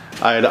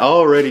 I had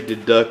already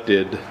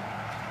deducted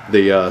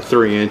the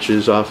 3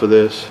 inches off of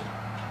this,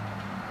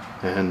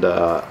 and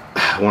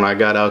when I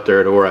got out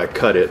there to where I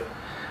cut it,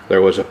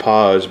 there was a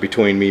pause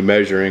between me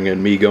measuring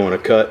and me going to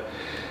cut.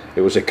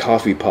 It was a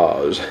coffee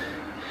pause,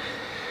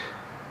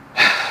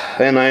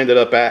 and I ended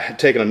up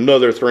taking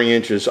another 3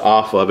 inches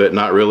off of it,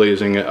 not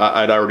realizing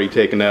I'd already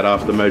taken that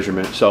off the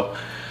measurement. So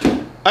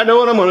I know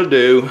what I'm going to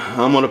do.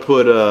 I'm going to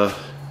put a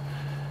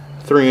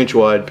 3-inch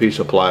wide piece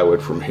of plywood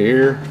from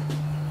here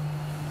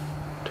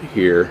to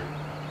here,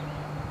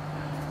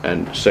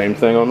 and same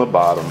thing on the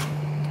bottom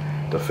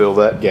to fill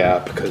that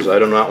gap, because I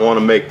do not want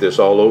to make this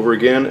all over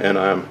again. And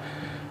I'm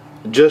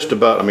just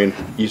about, I mean,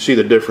 you see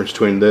the difference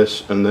between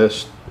this and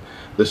this.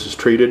 This is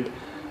treated.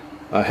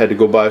 I had to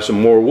go buy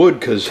some more wood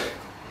because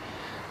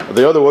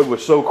the other wood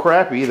was so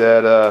crappy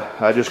that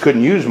I just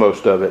couldn't use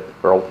most of it,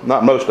 or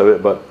not most of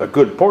it, but a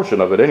good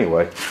portion of it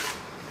anyway.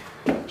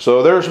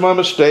 So there's my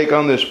mistake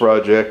on this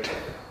project.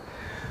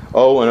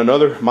 Oh, and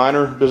another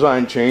minor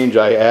design change,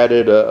 I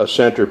added a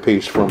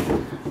centerpiece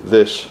from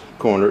this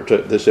corner to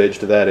this edge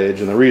to that edge,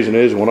 and the reason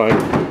is when I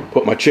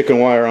put my chicken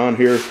wire on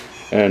here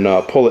and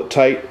pull it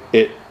tight,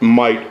 it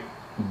might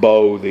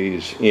bow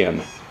these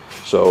in.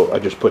 So I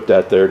just put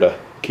that there to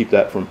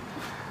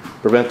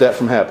prevent that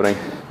from happening.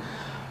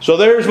 So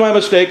there's my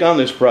mistake on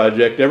this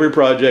project. Every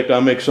project I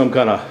make some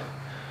kind of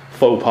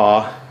faux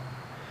pas.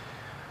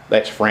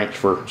 That's French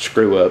for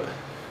screw up.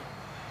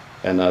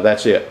 And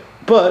that's it.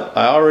 But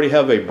I already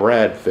have a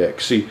Brad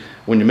fix. See,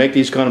 when you make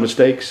these kind of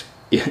mistakes,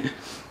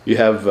 you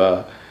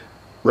have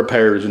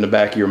repairs in the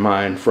back of your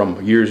mind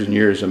from years and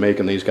years of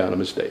making these kind of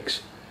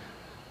mistakes.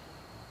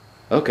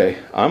 Okay,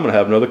 I'm gonna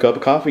have another cup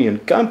of coffee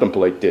and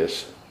contemplate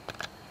this.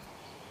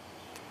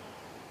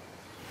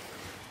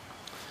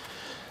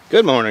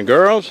 Good morning,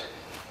 girls.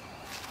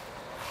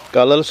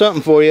 Got a little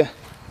something for you.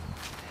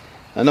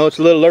 I know it's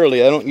a little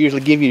early. I don't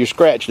usually give you your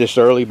scratch this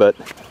early, but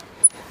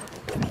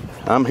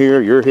I'm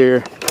here, you're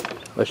here.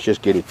 Let's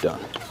just get it done.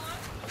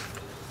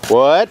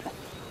 What?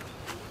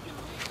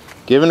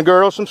 Giving the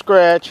girls some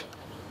scratch.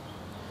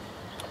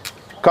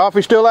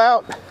 Coffee still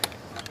out?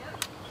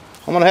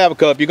 I'm gonna have a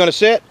cup. You gonna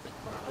sit?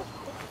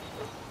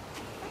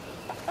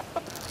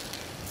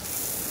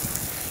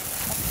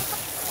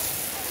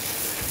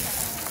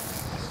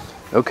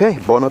 Okay,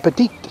 bon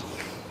appetit.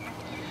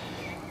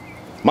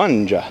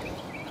 Manja.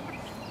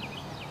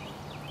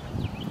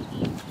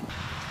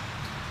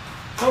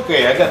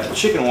 Okay, I got the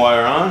chicken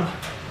wire on.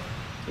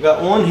 I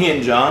got one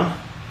hinge on.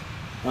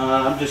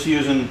 I'm just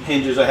using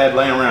hinges I had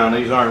laying around.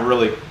 These aren't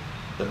really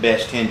the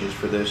best hinges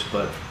for this,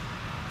 but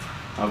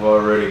I've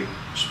already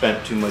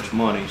spent too much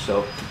money.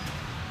 So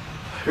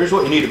here's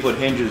what you need to put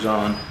hinges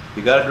on.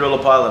 You got to drill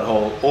a pilot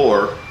hole,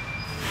 or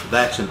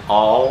that's an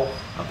awl,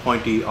 a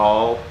pointy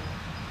awl.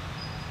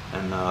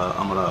 And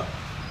I'm gonna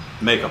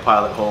make a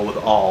pilot hole with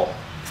awl.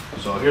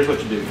 So here's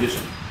what you do.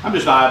 I'm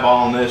just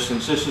eyeballing this,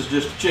 since this is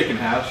just a chicken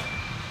house,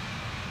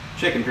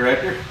 chicken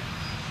tractor.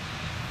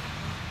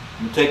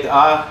 I'm gonna take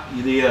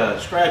the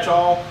scratch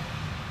awl.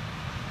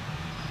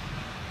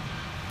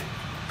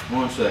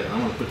 One second,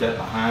 I'm gonna put that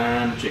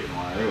behind the chicken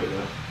wire. There we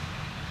go.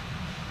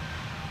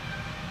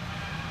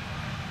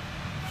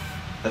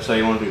 That's how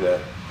you want to do that.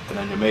 And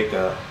then you make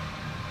a.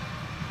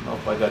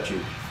 Nope, I got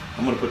you.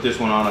 I'm gonna put this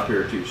one on up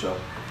here too. So.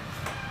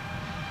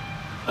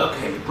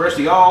 Okay, you press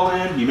the awl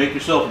in, you make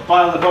yourself a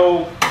pilot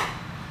hole,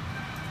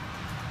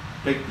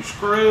 take your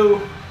screw,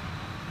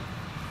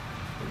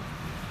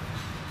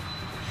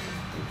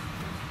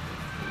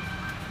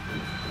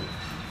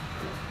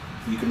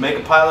 you can make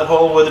a pilot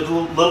hole with a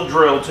little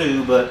drill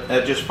too, but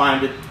I just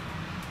find it,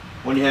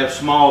 when you have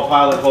small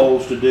pilot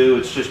holes to do,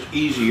 it's just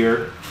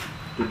easier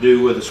to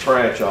do with a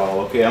scratch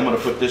awl. Okay, I'm going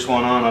to put this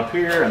one on up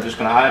here. I'm just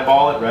going to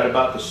eyeball it right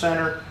about the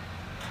center.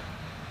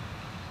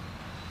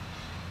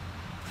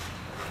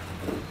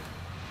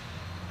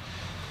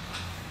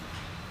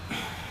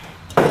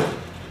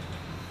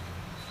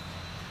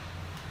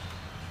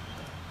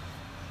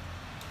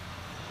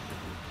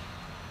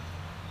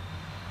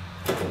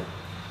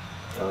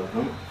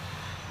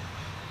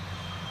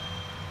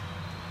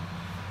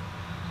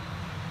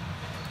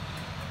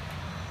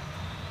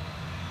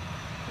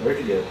 There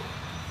you go.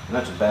 And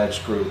that's a bad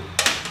screw.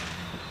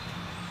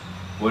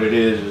 What it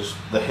is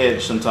the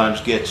head sometimes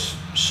gets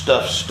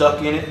stuff stuck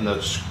in it and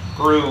the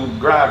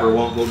screwdriver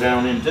won't go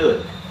down into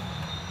it.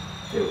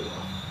 There we go.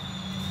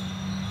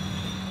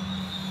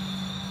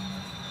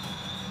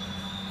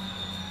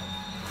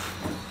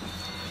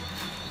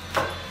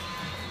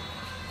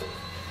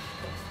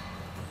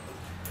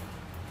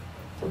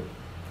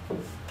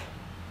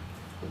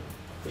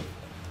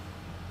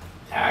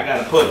 I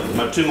gotta put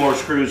my 2 more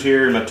screws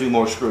here and my 2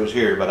 more screws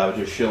here, but I was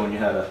just showing you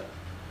how to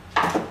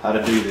how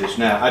to do this.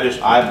 Now, I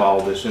just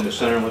eyeball this in the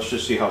center. Let's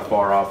just see how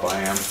far off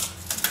I am.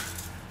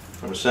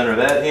 From the center of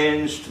that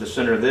hinge to the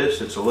center of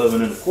this, it's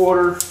 11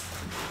 1/4.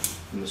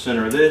 From the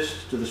center of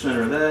this to the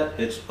center of that,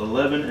 it's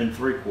 11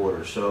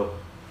 3/4. So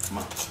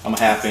I'm a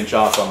 ½ inch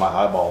off on my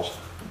eyeballs.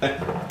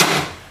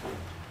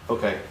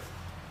 Okay.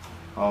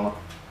 Oh,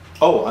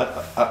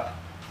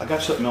 I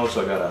got something else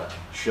I gotta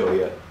show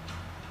you.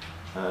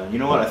 You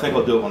know what? I think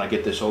I'll do it when I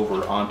get this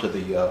over onto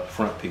the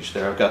front piece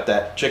there. I've got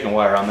that chicken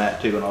wire on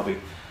that too, and I'll be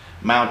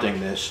mounting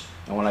this.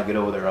 And when I get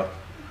over there,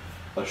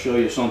 I'll show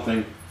you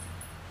something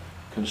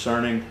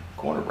concerning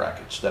corner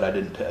brackets that I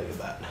didn't tell you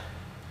about.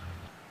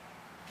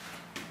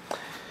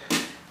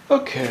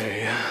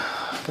 Okay,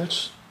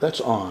 that's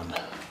on.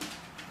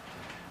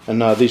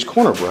 And these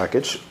corner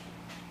brackets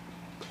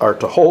are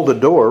to hold the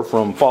door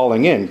from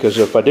falling in, because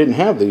if I didn't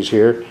have these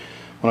here,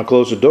 when I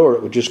close the door,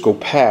 it would just go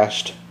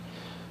past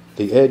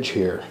the edge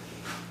here.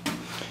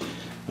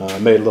 I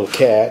made a little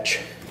catch.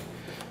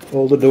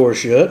 Hold the door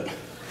shut.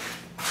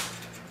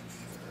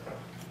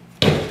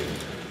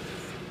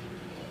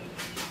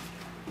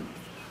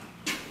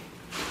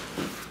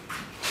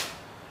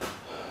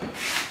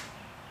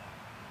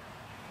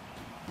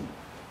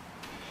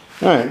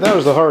 Alright, that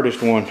was the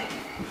hardest one.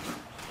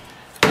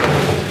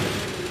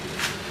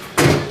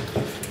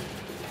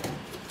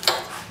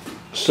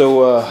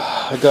 So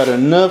I got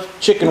enough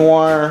chicken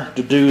wire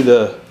to do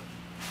the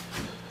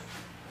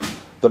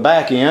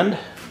back end,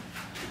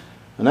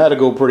 and that'll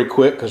go pretty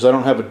quick because I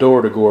don't have a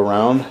door to go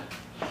around.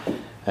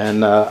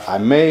 And I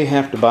may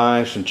have to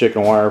buy some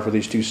chicken wire for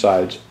these two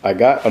sides. I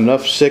got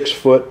enough 6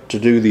 foot to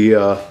do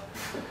the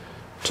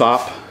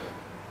top.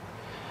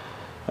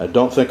 I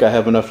don't think I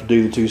have enough to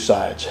do the two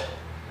sides,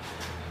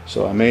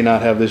 so I may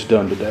not have this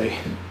done today,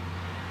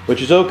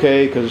 which is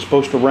okay because it's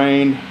supposed to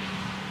rain.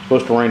 It's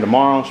supposed to rain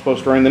tomorrow. It's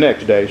supposed to rain the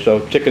next day, so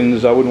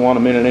chickens I wouldn't want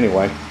them in it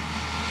anyway.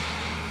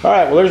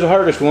 Alright, well there's the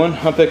hardest one.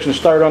 I'm fixing to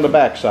start on the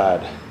back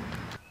side.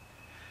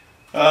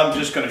 I'm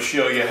just going to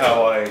show you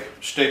how I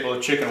staple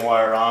the chicken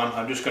wire on.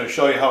 I'm just going to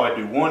show you how I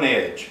do one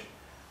edge.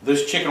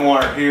 This chicken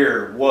wire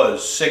here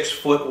was 6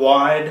 foot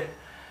wide,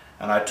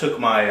 and I took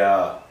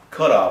my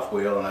cutoff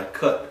wheel and I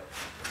cut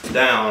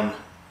down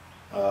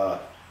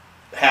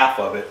half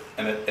of it,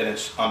 and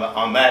it's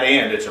on that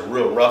end it's a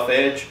real rough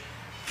edge.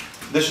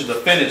 This is the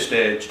finished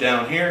edge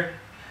down here,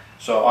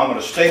 so I'm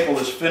going to staple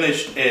this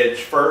finished edge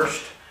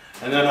first,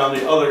 and then on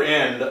the other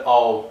end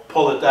I'll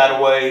pull it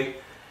that way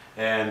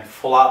and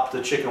flop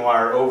the chicken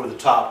wire over the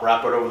top,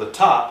 wrap it over the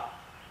top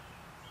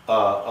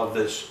of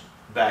this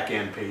back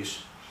end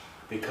piece,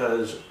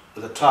 because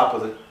the top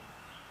of the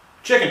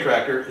chicken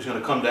tractor is going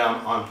to come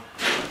down on,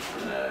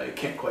 you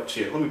can't quite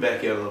see it, let me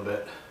back you up a little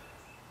bit.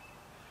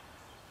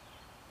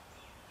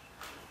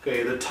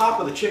 Okay, the top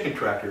of the chicken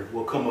tractor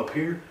will come up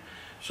here,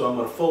 so I'm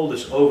going to fold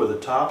this over the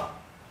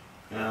top,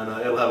 and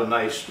it'll have a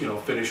nice, you know,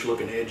 finished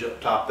looking edge up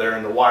top there,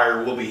 and the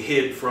wire will be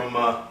hid from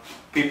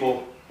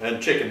people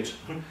and chickens.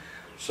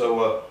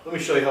 So let me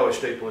show you how I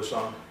staple this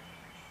on.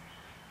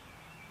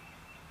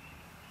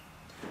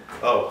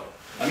 Oh,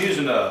 I'm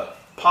using a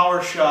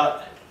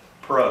PowerShot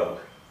Pro,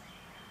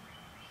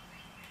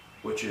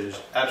 which is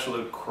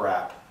absolute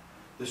crap.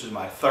 This is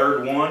my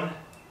third one.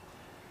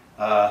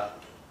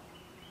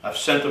 I've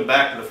sent them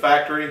back to the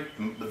factory.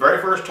 The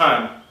very first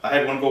time I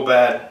had one go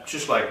bad,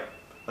 just like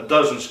a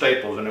dozen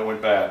staples, and it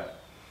went bad.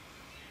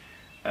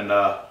 And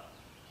I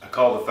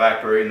called the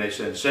factory and they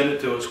said, send it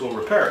to us, we'll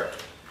repair it.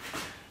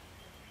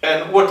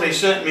 And what they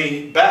sent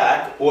me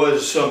back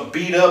was some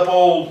beat up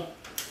old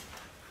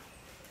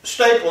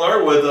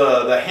stapler with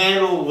the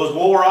handle was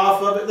wore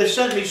off of it. They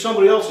sent me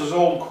somebody else's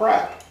old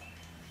crap.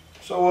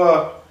 So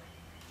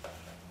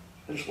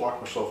I just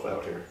locked myself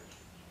out here.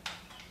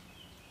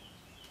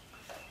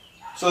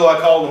 So I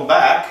called them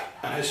back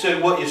and I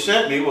said, what you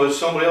sent me was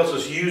somebody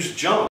else's used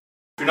junk.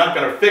 If you're not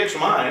going to fix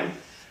mine,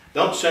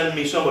 don't send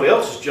me somebody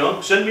else's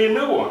junk, send me a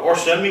new one, or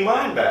send me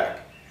mine back.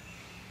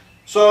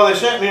 So they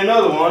sent me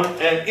another one,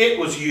 and it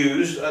was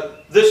used.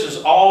 This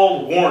is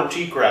all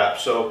warranty crap,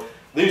 so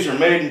these are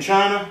made in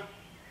China,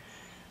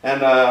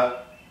 and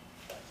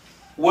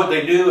what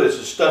they do is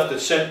the stuff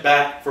that's sent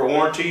back for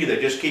warranty, they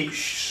just keep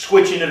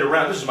switching it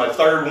around. This is my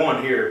third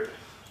one here.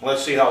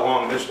 Let's see how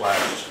long this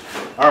lasts.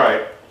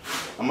 Alright,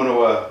 I'm going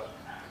to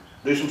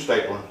do some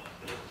stapling.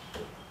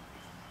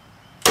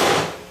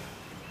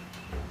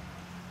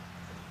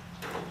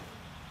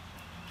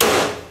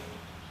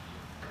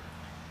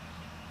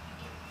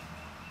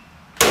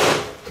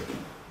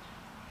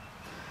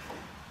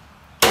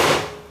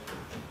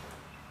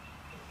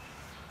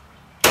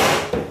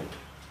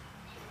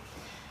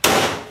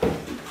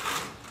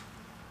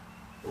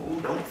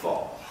 Don't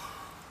fall.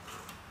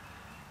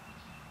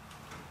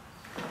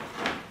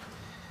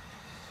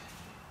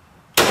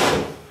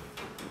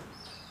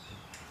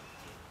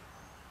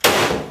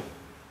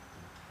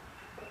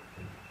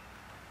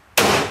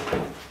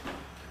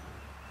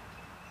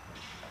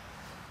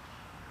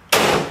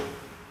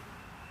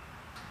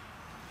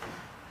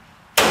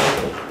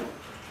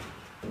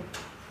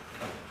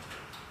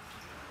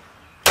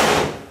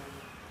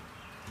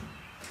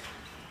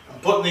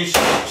 putting these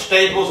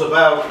staples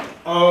about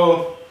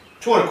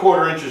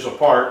 2¼ inches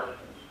apart.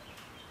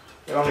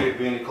 They don't need to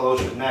be any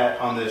closer than that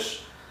on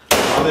this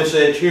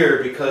edge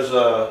here, because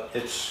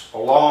it's a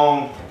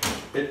long,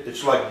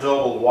 it's like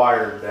double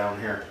wired down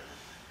here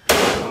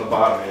on the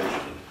bottom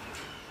edge.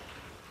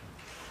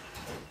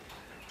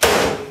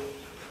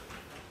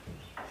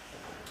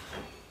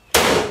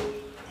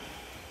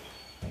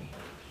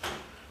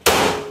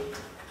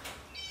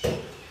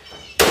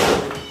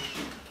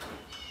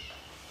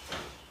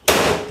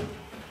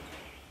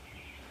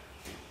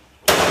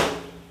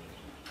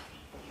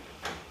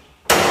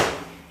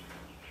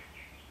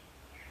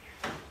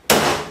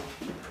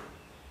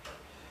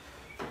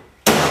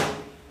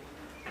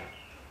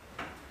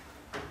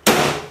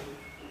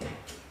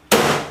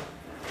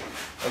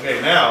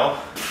 Okay,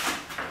 now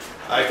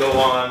I go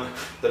on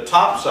the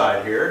top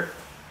side here,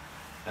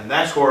 and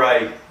that's where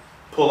I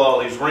pull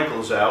all these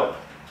wrinkles out.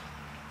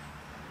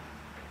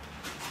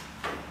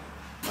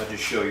 I'll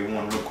just show you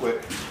one real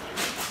quick.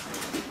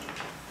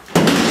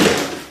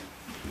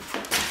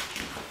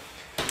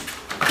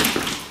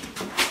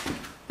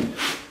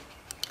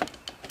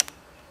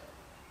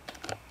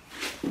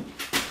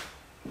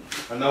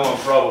 I know I'm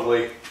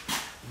probably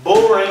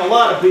boring a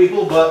lot of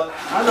people, but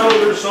I know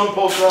there's some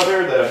folks out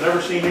there that have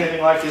never seen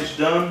anything like this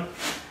done,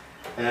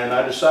 and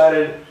I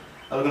decided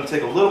I was going to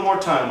take a little more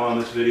time on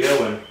this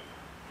video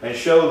and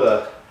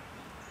show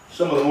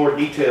some of the more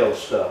detailed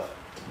stuff.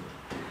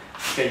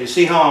 Okay, you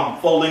see how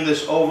I'm folding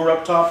this over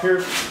up top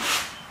here?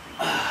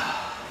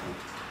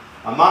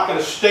 I'm not going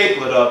to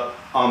staple it up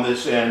on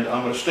this end.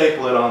 I'm going to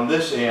staple it on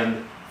this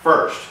end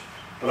first,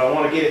 but I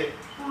want to get it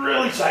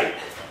really tight.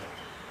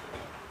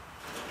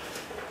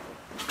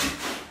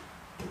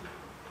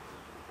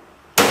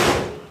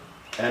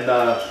 And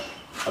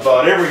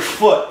about every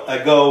foot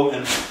I go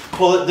and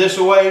pull it this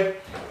way,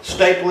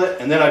 staple it,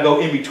 and then I go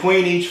in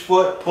between each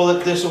foot, pull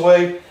it this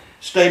way,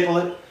 staple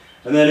it,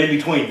 and then in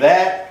between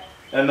that,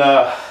 and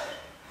I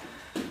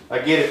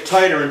get it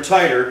tighter and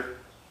tighter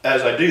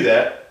as I do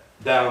that,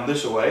 down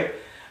this way.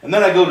 And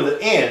then I go to the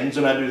ends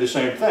and I do the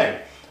same thing.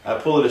 I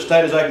pull it as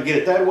tight as I can get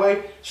it that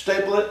way,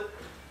 staple it,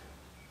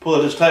 pull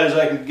it as tight as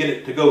I can get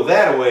it to go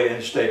that way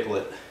and staple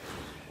it.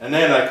 And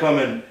then I come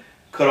and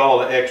cut all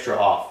the extra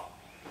off.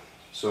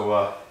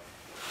 So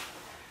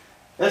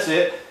that's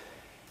it.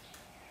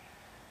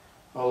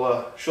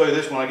 I'll show you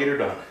this when I get her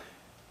done.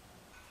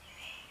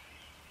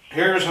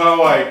 Here's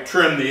how I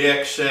trim the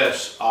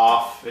excess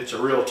off. It's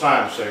a real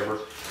time saver.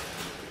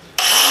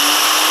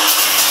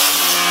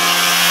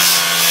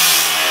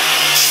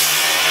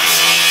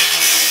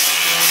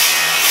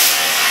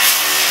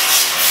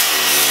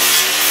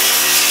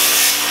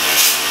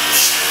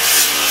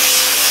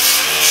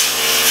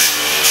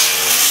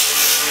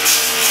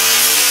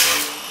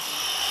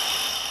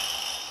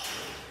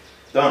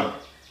 Done.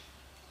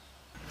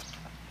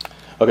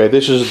 Okay,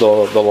 this is the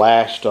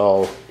last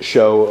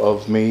show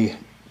of me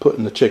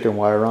putting the chicken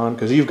wire on,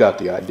 because you've got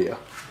the idea.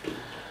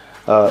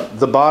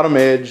 The bottom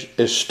edge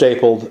is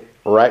stapled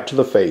right to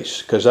the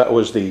face, because that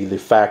was the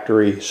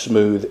factory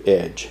smooth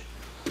edge.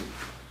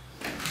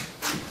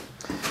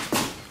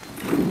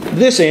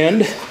 This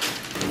end,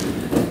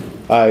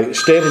 I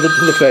stapled it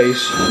to the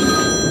face,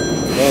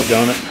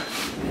 doggone it,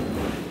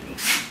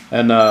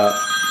 and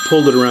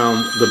pulled it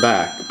around the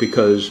back,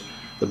 because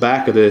the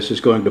back of this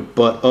is going to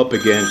butt up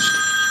against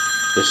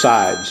the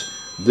sides.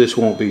 This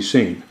won't be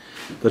seen.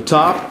 The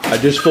top, I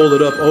just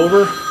folded up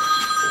over.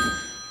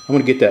 I'm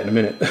going to get that in a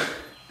minute.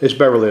 It's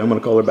Beverly. I'm going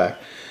to call her back.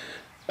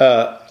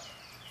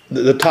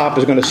 The top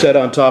is going to set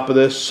on top of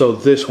this, so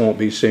this won't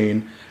be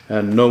seen,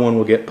 and no one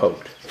will get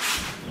poked.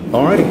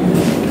 Alrighty.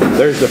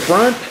 There's the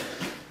front.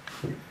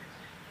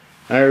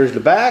 There's the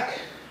back.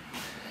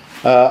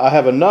 I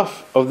have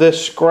enough of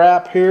this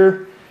scrap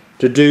here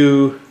to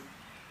do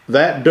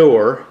that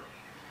door.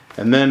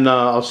 And then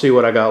I'll see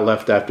what I got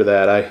left after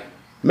that. I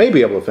may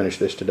be able to finish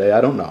this today. I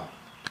don't know.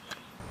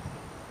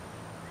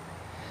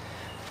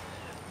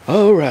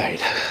 All right.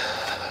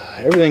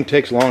 Everything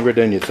takes longer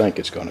than you think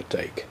it's going to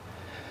take.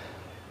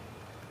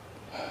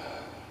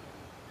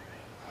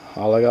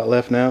 All I got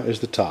left now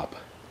is the top.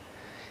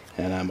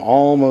 And I'm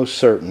almost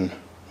certain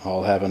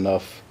I'll have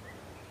enough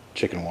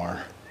chicken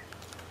wire.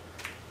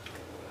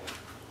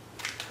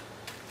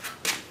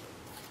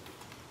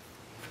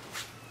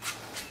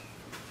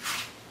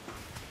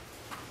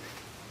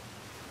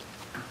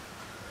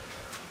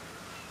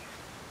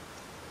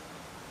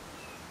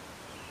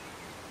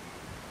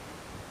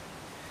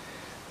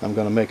 I'm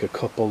going to make a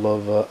couple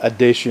of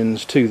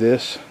additions to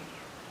this.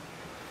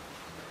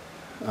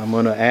 I'm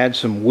going to add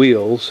some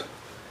wheels.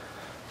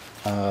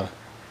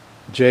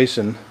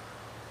 Jason,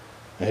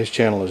 his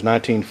channel is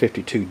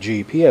 1952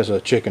 Jeep. He has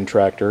a chicken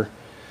tractor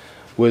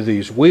with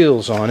these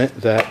wheels on it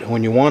that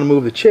when you want to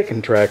move the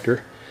chicken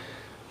tractor,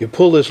 you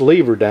pull this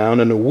lever down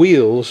and the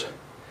wheels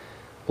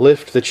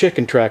lift the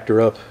chicken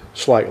tractor up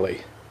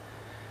slightly.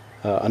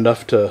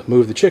 Enough to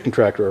move the chicken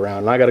tractor around.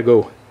 And I got to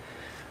go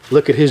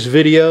look at his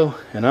video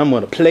and I'm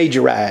going to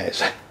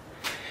plagiarize.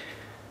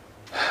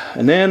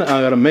 And then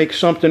I got to make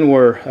something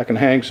where I can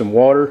hang some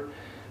water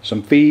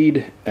some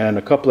feed and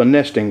a couple of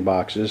nesting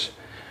boxes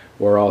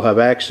where I'll have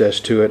access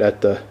to it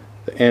at the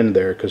end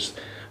there, because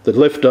the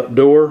lift up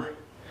door,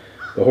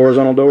 the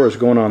horizontal door, is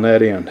going on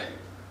that end.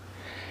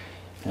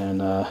 And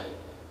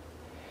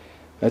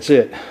that's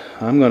it.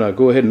 I'm gonna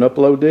go ahead and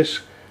upload this.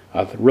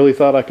 I really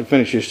thought I could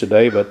finish this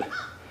today, but I'm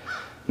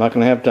not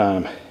gonna have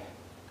time.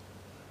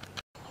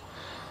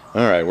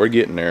 All right, we're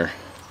getting there.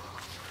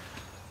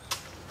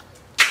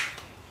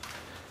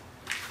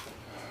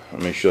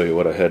 Let me show you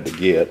what I had to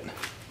get.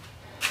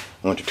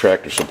 I went to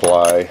Tractor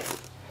Supply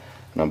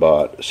and I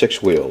bought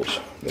 6 wheels.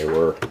 They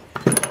were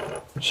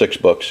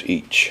 $6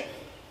 each.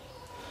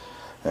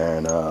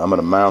 And I'm going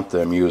to mount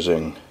them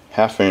using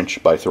 1/2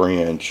 inch by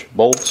 3 inch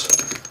bolts,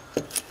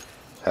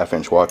 1/2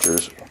 inch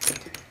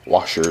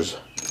washers,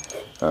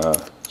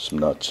 some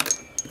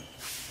nuts.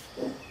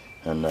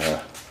 And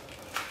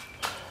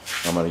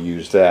I'm going to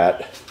use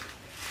that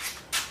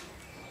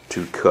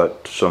to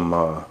cut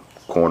some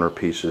corner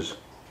pieces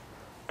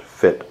to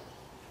fit.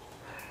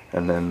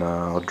 And then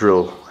I'll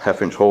drill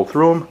 1/2 inch hole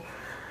through them,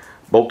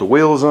 bolt the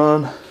wheels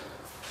on,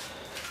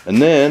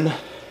 and then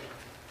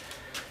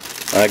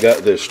I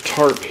got this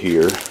tarp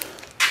here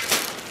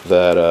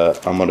that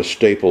I'm going to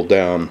staple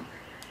down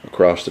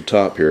across the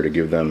top here to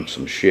give them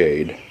some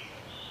shade.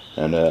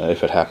 And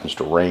if it happens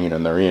to rain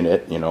and they're in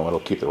it, you know, it'll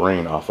keep the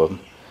rain off of them.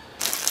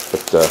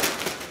 But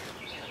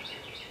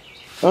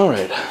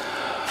alright,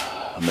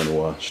 I'm going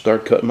to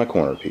start cutting my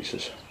corner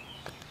pieces.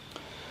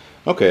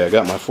 Okay, I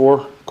got my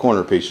 4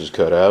 corner pieces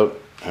cut out,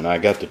 and I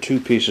got the 2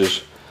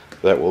 pieces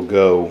that will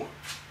go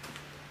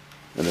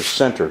in the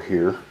center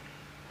here.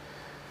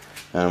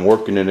 And I'm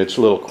working in, it's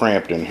a little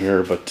cramped in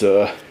here, but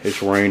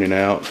it's raining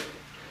out,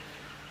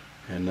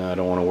 and I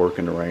don't want to work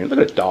in the rain. Look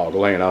at that dog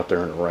laying out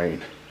there in the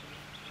rain.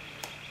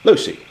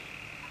 Lucy,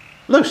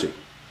 Lucy,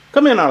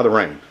 come in out of the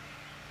rain.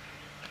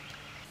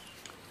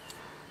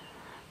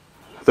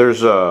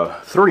 There's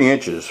 3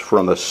 inches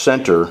from the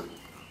center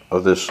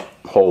of this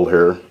hole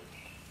here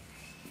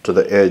to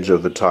the edge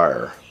of the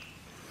tire,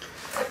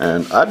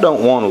 and I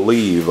don't want to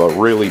leave a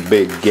really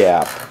big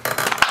gap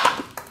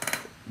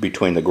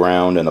between the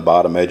ground and the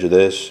bottom edge of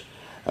this,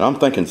 and I'm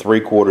thinking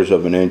 3/4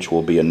 of an inch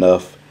will be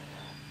enough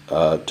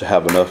to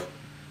have enough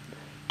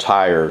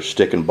tire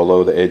sticking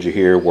below the edge of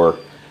here where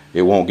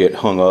it won't get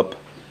hung up,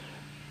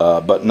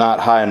 but not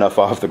high enough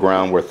off the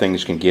ground where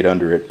things can get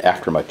under it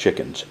after my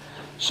chickens.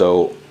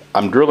 So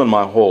I'm drilling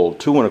my hole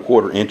 2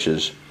 1/4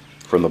 inches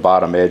from the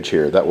bottom edge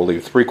here. That will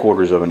leave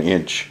 3/4 of an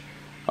inch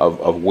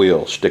of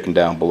wheel sticking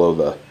down below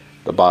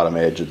the bottom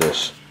edge of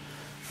this,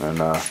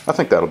 and I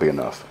think that'll be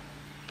enough.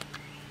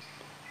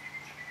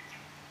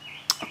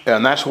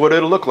 And that's what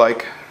it'll look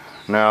like.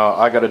 Now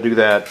I got to do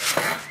that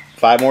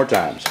 5 more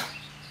times,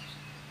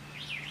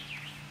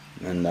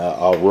 and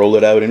I'll roll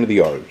it out into the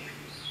yard.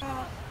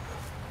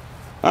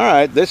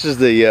 Alright, this is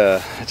the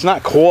it's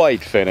not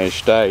quite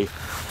finished. I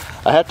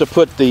have to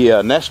put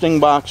the nesting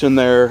box in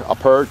there, a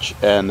perch,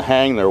 and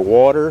hang their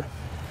water,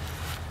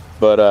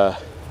 but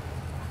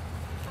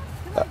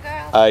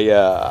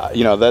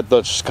you know,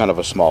 that's kind of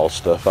a small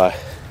stuff.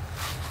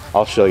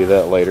 I'll show you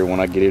that later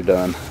when I get it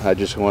done. I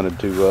just wanted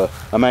to,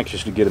 I'm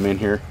anxious to get them in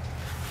here.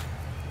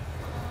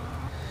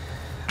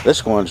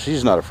 This one,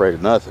 she's not afraid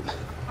of nothing.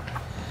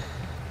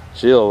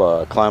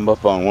 She'll climb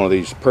up on one of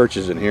these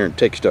perches in here and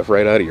take stuff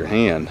right out of your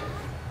hand.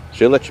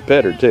 She'll let you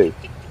pet her too.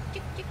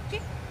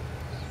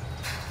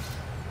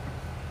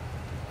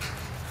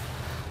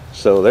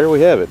 So there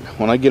we have it.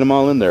 When I get them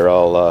all in there,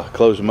 I'll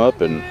close them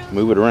up and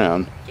move it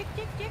around.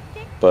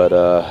 But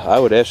I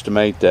would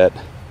estimate that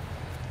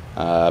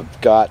I've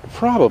got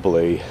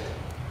probably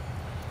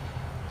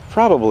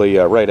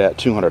right at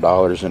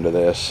 $200 into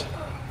this.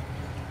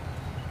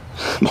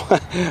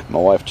 My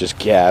wife just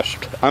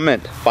gasped. I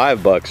meant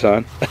 $5,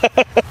 hon.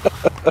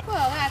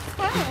 Well, that's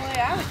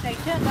probably, I would say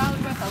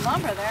 $10 worth of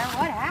lumber there.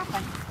 What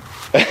happened?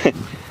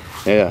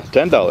 Yeah,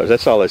 $10.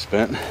 That's all I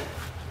spent.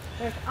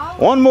 Always,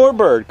 One more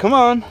bird. Come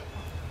on.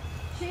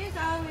 she's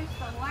always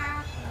the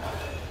last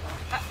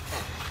one.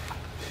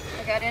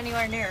 I got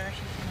anywhere near her,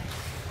 she's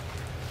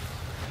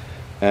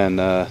gonna...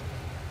 And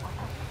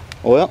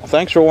well,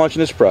 thanks for watching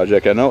this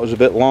project. I know it was a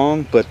bit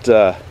long, but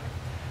I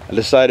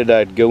decided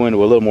I'd go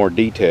into a little more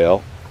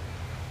detail.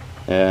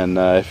 And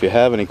if you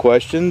have any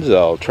questions,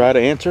 I'll try to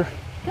answer.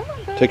 Come on,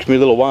 It takes me a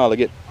little while to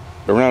get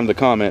around to the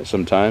comments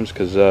sometimes,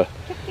 because I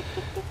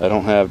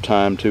don't have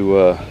time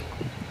to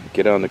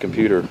get on the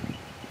computer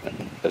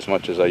as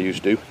much as I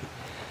used to.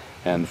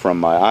 And from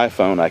my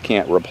iPhone, I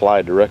can't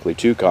reply directly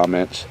to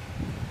comments,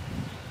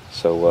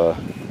 so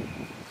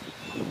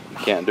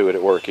can't do it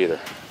at work either.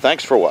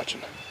 Thanks for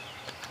watching.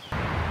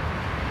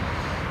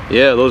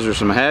 Yeah, those are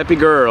some happy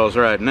girls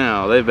right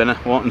now. They've been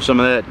wanting some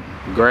of that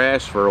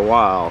grass for a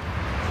while.